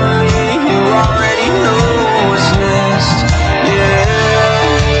family. You already know what's next.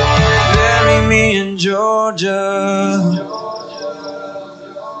 Yeah, bury me in Georgia.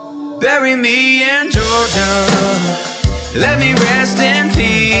 Bury me in Georgia. Let me rest in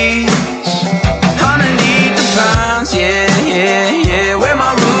peace. Underneath the pines, yeah, yeah, yeah, where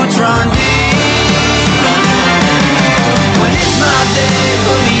my roots run deep. When it's my day,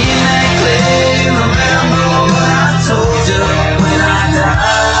 put me in that clay. Remember what I told you when I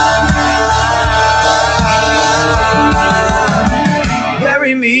died.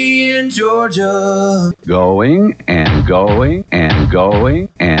 Bury me in Georgia. Going and going and going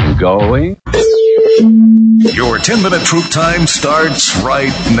and going. Your 10-minute troop time starts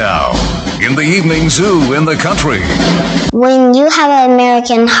right now. In the evening zoo in the country. When you have an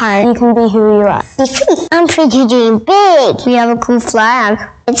American heart, you can be who you are. Be free. I'm free to dream big. We have a cool flag.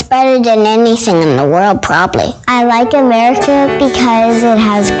 It's better than anything in the world, probably. I like America because it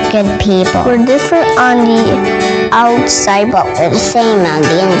has good people. We're different on the outside, but we're the same on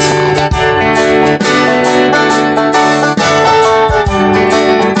the inside.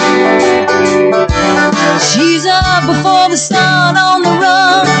 She's up before the sun on the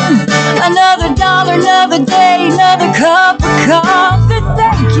run. Another dollar, another day, another cup of coffee.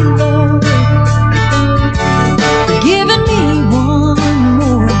 Thank you, Lord, for giving me one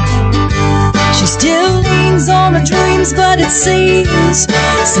more. She still leans on her dreams, but it seems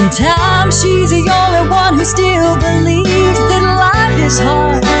sometimes she's the only one who still believes that life is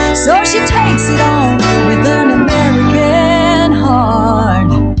hard. So she takes it on with an American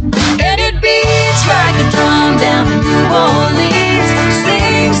heart. And it beats like a drum down in New Orleans,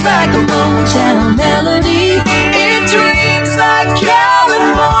 sings like a Motown melody. It dreams like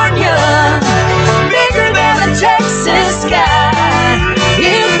California, bigger than the Texas sky.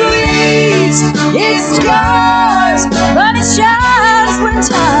 It bleeds, it scars, but it shines when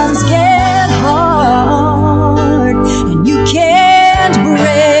times get hard. And you can't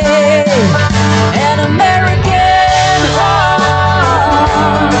break an American heart.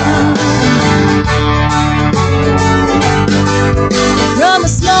 From a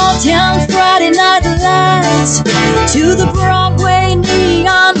small town Friday night lights to the Broadway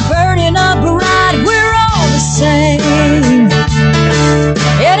neon burning up bright, we're all the same,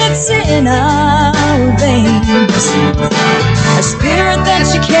 and it's in our veins. A spirit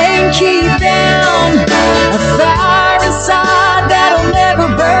that you can't keep down, a fire inside that'll never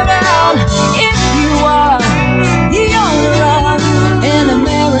burn out. If you are the owner of an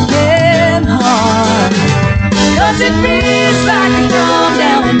American heart, 'cause it beats like a drum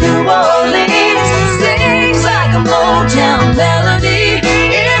down in New Orleans, sings like a Motown melody.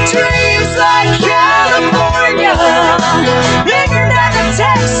 It dreams like California, bigger than the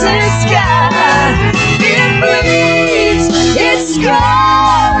Texas sky. It bleeds, it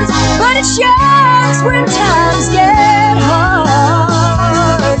scars, but it shines when times get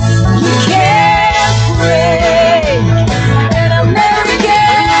hard. You can't break an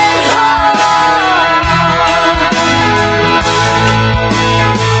American heart.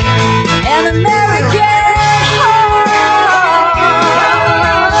 An American heart.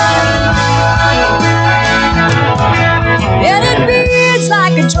 And it beats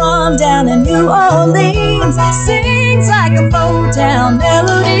like a drum down in New Orleans, sings like a Motown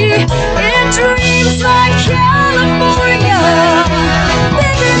melody. It dreams like California,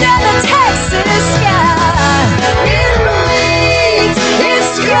 bigger than the Texas sky. It bleeds, it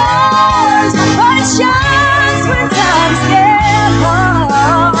scars, but it shines when times get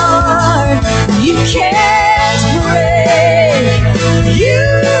hard. You can't break, you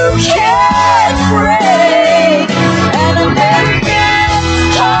can't break an American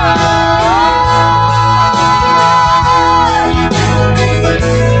heart.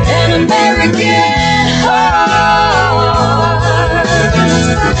 An American heart.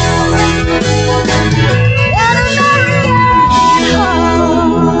 An American heart.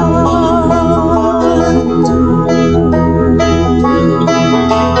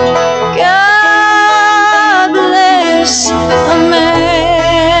 God bless America,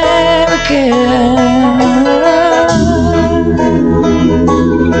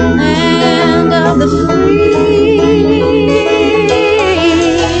 land of the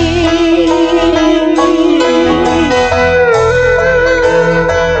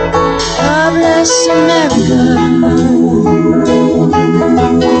God bless America.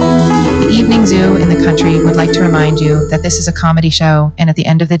 The Evening Zoo in the Country would like to remind you that this is a comedy show, and at the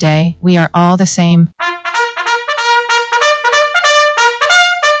end of the day, we are all the same.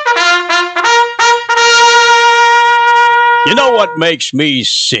 You know what makes me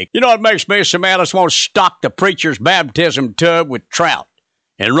sick? You know what makes me so mad? I just want to stock the preacher's baptism tub with trout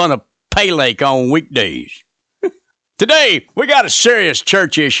and run a pay lake on weekdays. Today, we got a serious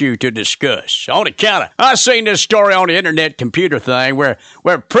church issue to discuss. On account of, I seen this story on the internet computer thing where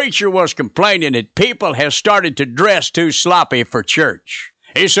a preacher was complaining that people have started to dress too sloppy for church.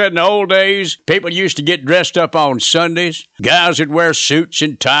 He said in the old days, people used to get dressed up on Sundays. Guys would wear suits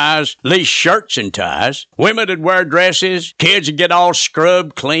and ties, at least shirts and ties. Women would wear dresses. Kids would get all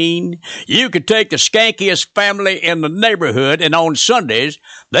scrubbed clean. You could take the skankiest family in the neighborhood, and on Sundays,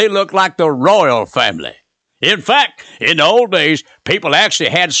 they looked like the royal family. In fact, in the old days, people actually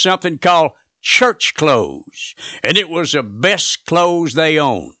had something called church clothes, and it was the best clothes they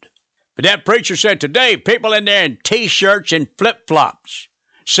owned. But that preacher said today, people in there in T-shirts and flip-flops.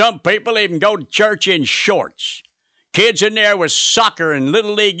 Some people even go to church in shorts. Kids in there with soccer and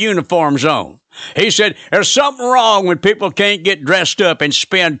Little League uniforms on. He said, there's something wrong when people can't get dressed up and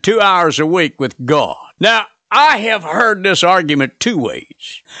spend 2 hours a week with God. Now, I have heard this argument two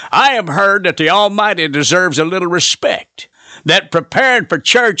ways. I have heard that the Almighty deserves a little respect, that preparing for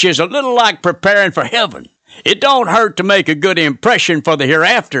church is a little like preparing for heaven. It don't hurt to make a good impression for the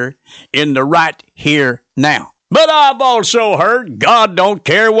hereafter in the right here now. But I've also heard God don't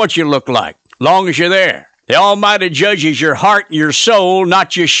care what you look like, long as you're there. The Almighty judges your heart and your soul,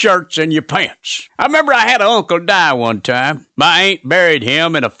 not your shirts and your pants. I remember I had an uncle die one time. My aunt buried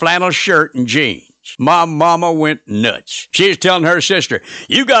him in a flannel shirt and jeans. My mama went nuts. She was telling her sister,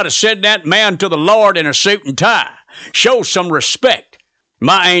 you got to send that man to the Lord in a suit and tie. Show some respect.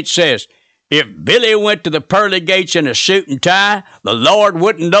 My aunt says, if Billy went to the pearly gates in a suit and tie, the Lord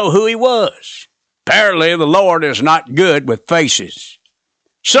wouldn't know who he was. Apparently, the Lord is not good with faces.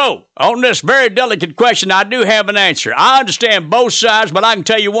 So, on this very delicate question, I do have an answer. I understand both sides, but I can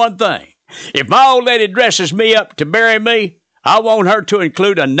tell you one thing. If my old lady dresses me up to bury me, I want her to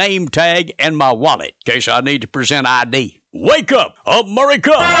include a name tag and my wallet, in case I need to present ID. Wake up,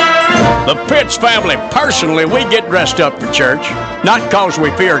 America! The Pitts family, personally, we get dressed up for church. Not because we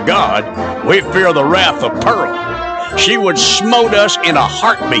fear God, we fear the wrath of Pearl. She would smote us in a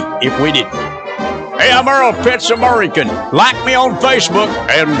heartbeat if we didn't. Hey, I'm Earl Pitts American. Like me on Facebook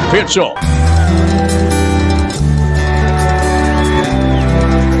and Pitts up.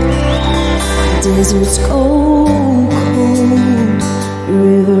 Deserts go cold,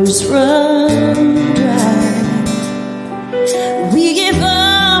 rivers run dry. We give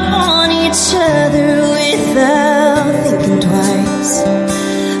up on each other without thinking twice.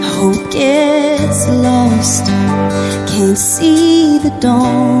 Hope gets lost, can't see the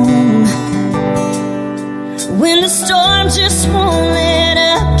dawn. When the storm just won't let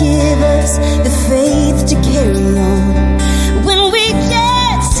up, give us the faith to carry on. When we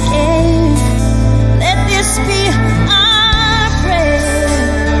get scared, let this be our prayer.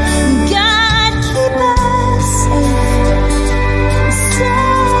 God, keep us safe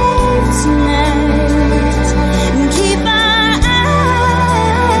tonight. Keep our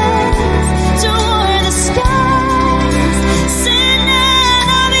eyes toward the skies. Send an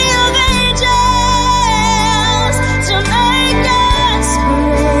army of angels to make us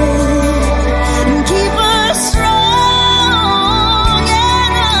brave. Keep us strong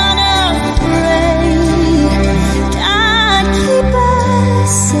and unafraid. God, keep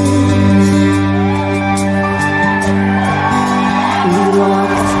us safe. We walk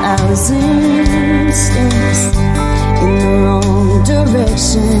 1,000 steps in the wrong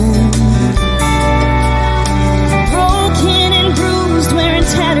direction. Broken and bruised, wearing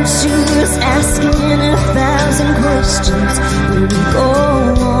tattered shoes, asking 1,000 questions. Where we go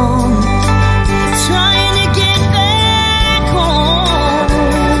on, trying to get back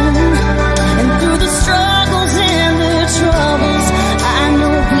home. And through the struggles and the troubles, I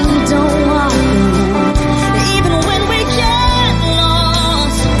know we don't walk alone. Even when we get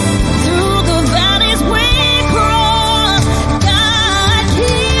lost, through the valleys we cross, God,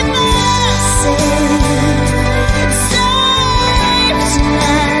 keep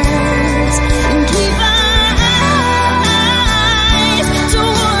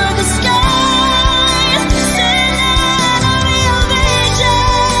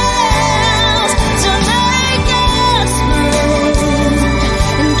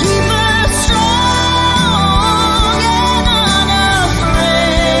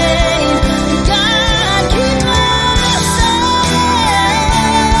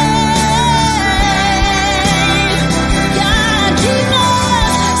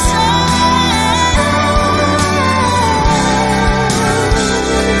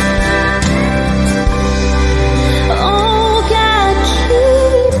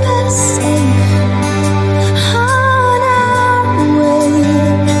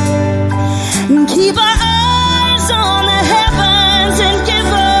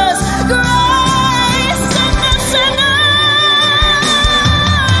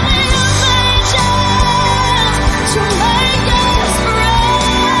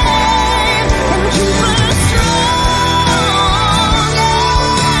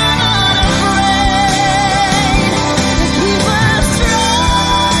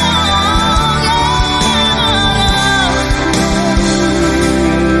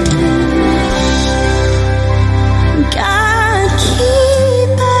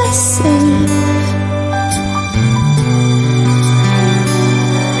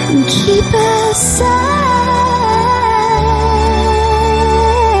deepest side.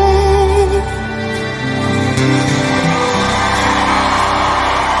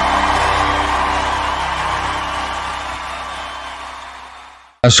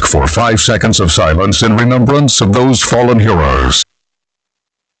 Ask for 5 seconds of silence in remembrance of those fallen heroes.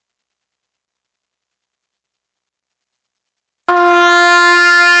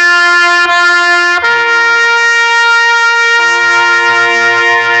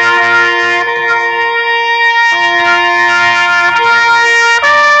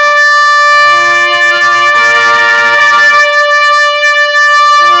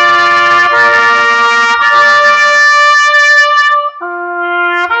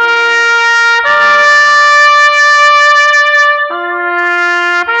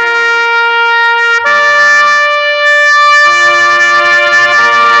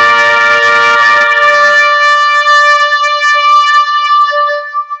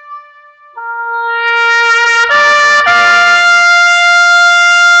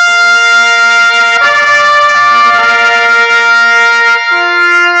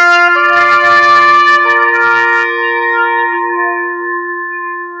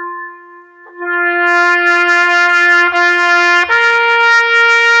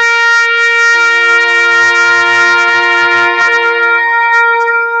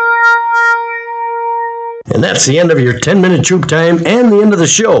 And that's the end of your 10-minute troop time and the end of the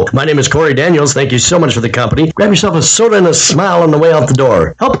show. My name is Corey Daniels. Thank you so much for the company. Grab yourself a soda and a smile on the way out the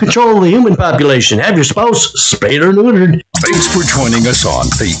door. Help control the human population. Have your spouse spayed or neutered. Thanks for joining us on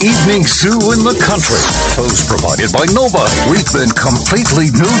The Evening Zoo in the Country. Host provided by Nobody. We've been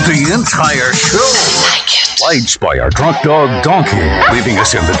completely nude the entire show. Lights by our drunk dog Donkey. Leaving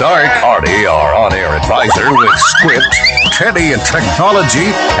us in the dark, Artie, our on-air advisor with script, Teddy and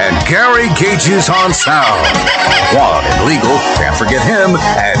technology, and Gary Gages on sound. Juan in legal, can't forget him,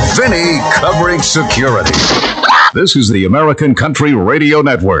 and Vinny covering security. This is the American Country Radio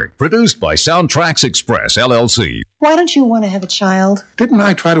Network, produced by Soundtracks Express, LLC. Why don't you want to have a child? Didn't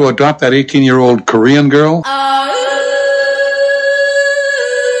I try to adopt that 18-year-old Korean girl?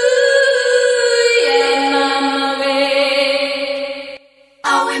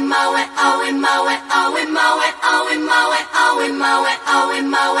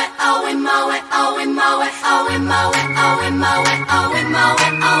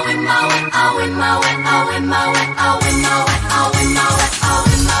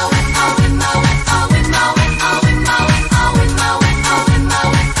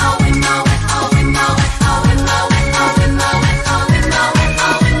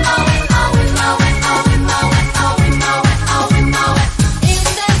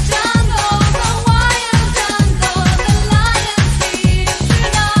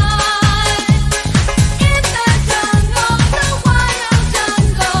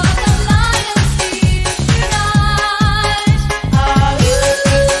 Jungle.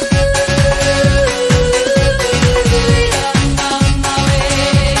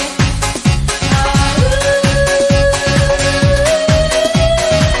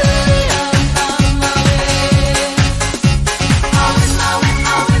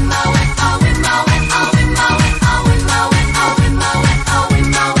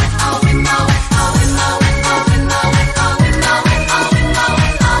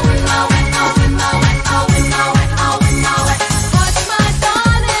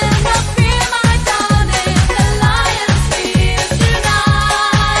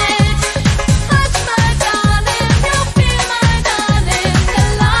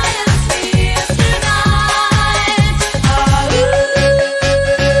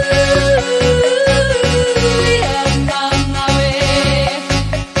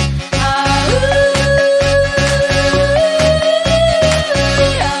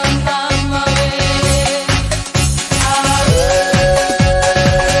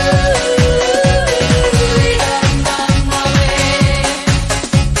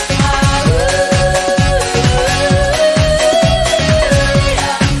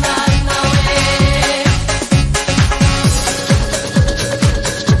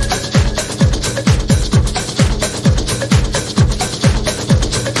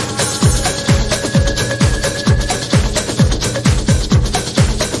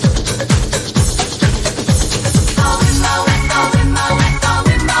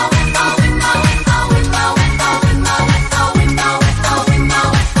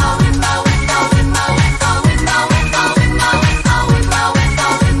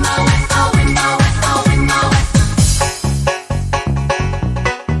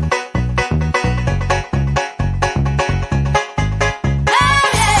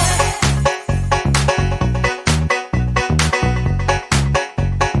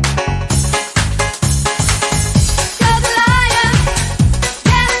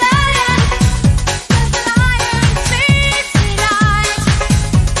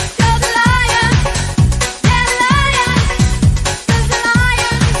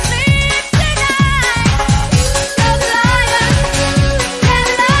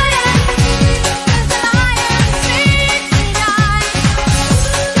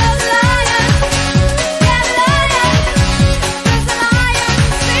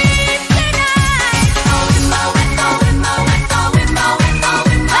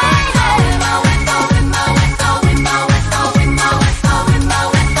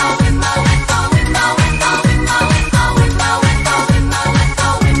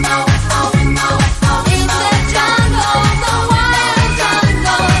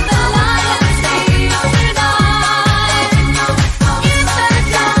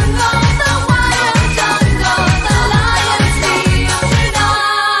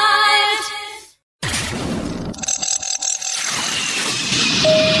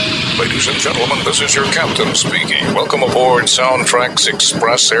 Ladies and gentlemen, this is your captain speaking. Welcome aboard Soundtracks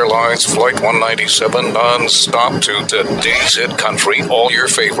Express Airlines Flight 197, non-stop to today's hit country. All your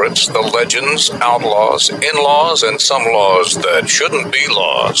favorites, the legends, outlaws, in-laws, and some laws that shouldn't be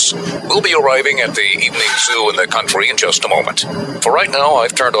laws. We'll be arriving at the evening zoo in the country in just a moment. For right now,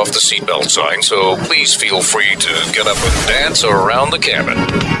 I've turned off the seatbelt sign, so please feel free to get up and dance around the cabin.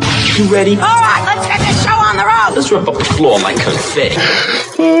 You ready? All right, let's get this show on the road. Let's rip up the floor like confetti.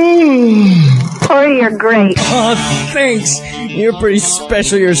 Corey, you're great. Oh, thanks. You're pretty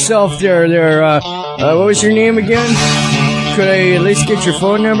special yourself there. What was your name again? Could I at least get your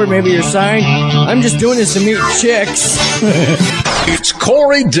phone number, maybe your sign? I'm just doing this to meet chicks. It's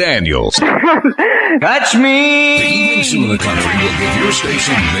Corey Daniels. Catch me! The evening zoo in the country will give your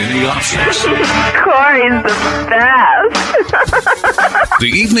station many options. Corey's the best. The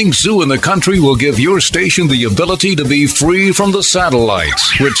evening zoo in the country will give your station the ability to be free from the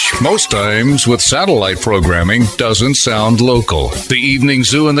satellites, which most times with satellite programming doesn't sound local. The evening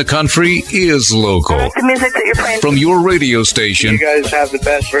zoo in the country is local. The music that you're playing. From your radio station You guys have the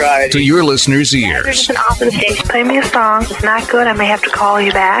best variety. to your listeners' ears. An awesome station. Play me a song. It's not good. I may have to call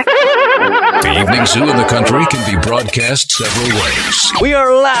you back. The evening zoo in the country can be broadcast several ways. We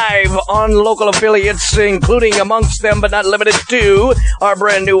are live on local affiliates, including amongst them, but not limited to, our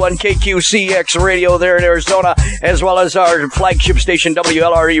brand new one, KQCX Radio there in Arizona, as well as our flagship station,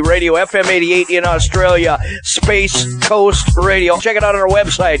 WLRE Radio, FM 88 in Australia, Space Coast Radio. Check it out on our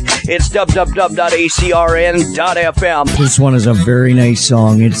website. It's www.acrn.fm. This one is a very nice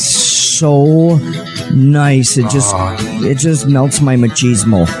song. It's so nice. It just melts my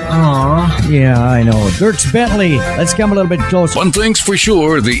machismo. Aww. Yeah, I know. Dirks Bentley, let's come a little bit closer. One thing's for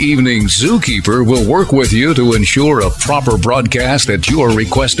sure, the evening zookeeper will work with you to ensure a proper broadcast at your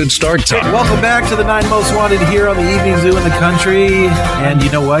requested start time. Welcome back to the 9 Most Wanted here on the Evening Zoo in the Country. And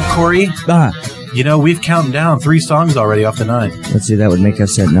you know what, Corey? You know, we've counted down 3 songs already off the 9. Let's see, that would make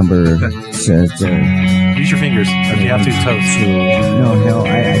us at number... Use your fingers. If you have to, toes. No, I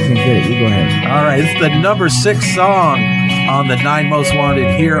can't get it. You go ahead. All right, it's the number 6 song on the 9 Most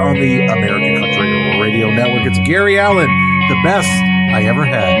Wanted here on the American Country Radio Network. It's Gary Allen, the best I ever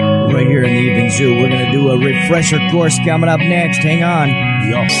had. Right here in the Evening Zoo. We're going to do a refresher course coming up next. Hang on.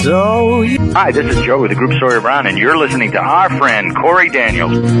 Hi, this is Joe with the group Sawyer Brown, and you're listening to our friend Corey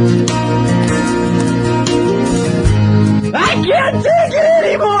Daniels. I can't take it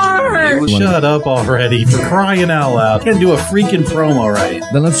anymore! Shut up already, for crying out loud. Can't do a freaking promo right.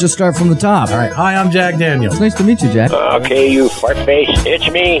 Then let's just start from the top. All right, hi, I'm Jack Daniels. It's nice to meet you, Jack. Okay, you fart face, it's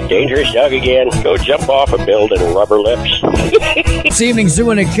me, Dangerous Doug again. Go jump off a building, rubber lips. It's Evening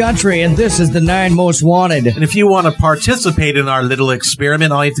Zoo in the Country, and this is the 9 Most Wanted. And if you want to participate in our little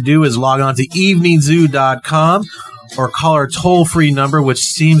experiment, all you have to do is log on to eveningzoo.com or call our toll-free number, which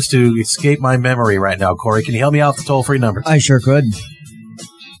seems to escape my memory right now. Corey, can you help me out with the toll-free number? I sure could.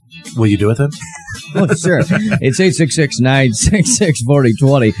 Will you do it then? Oh, sure. It's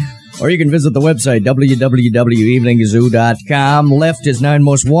 866-966-4020. Or you can visit the website, www.eveningzoo.com. Left is 9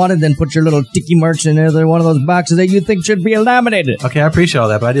 Most Wanted. Then put your little tiki marks in there. They're one of those boxes that you think should be nominated. Okay, I appreciate all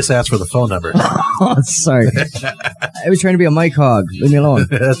that, but I just asked for the phone number. Oh, sorry. I was trying to be a mic hog. Leave me alone.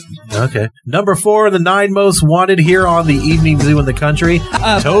 Okay. Number 4, the 9 Most Wanted here on the Evening Zoo in the Country.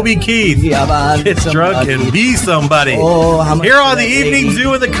 Toby Keith. Yeah, man. Get drunk and be somebody. Oh, how much here on the Evening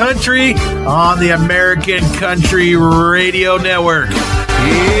Zoo in the Country on the American Country Radio Network.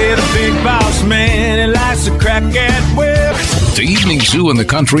 Yeah, the big boss man, he likes to crack at whip. The Evening Zoo in the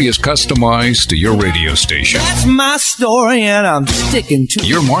Country is customized to your radio station, That's my story, and I'm sticking to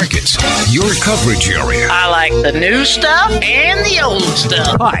your markets, your coverage area. I like the new stuff and the old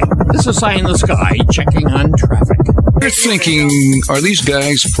stuff. Hi, this is Eye in the Sky checking on traffic. You're thinking, are these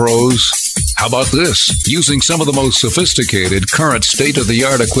guys pros? How about this? Using some of the most sophisticated, current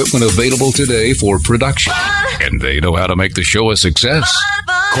state-of-the-art equipment available today for production. And they know how to make the show a success.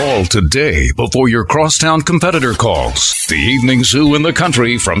 Call today before your crosstown competitor calls. The Evening Zoo in the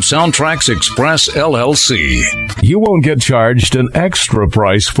Country from Soundtracks Express, LLC. You won't get charged an extra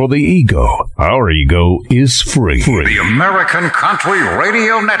price for the ego. Our ego is free. The American Country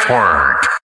Radio Network.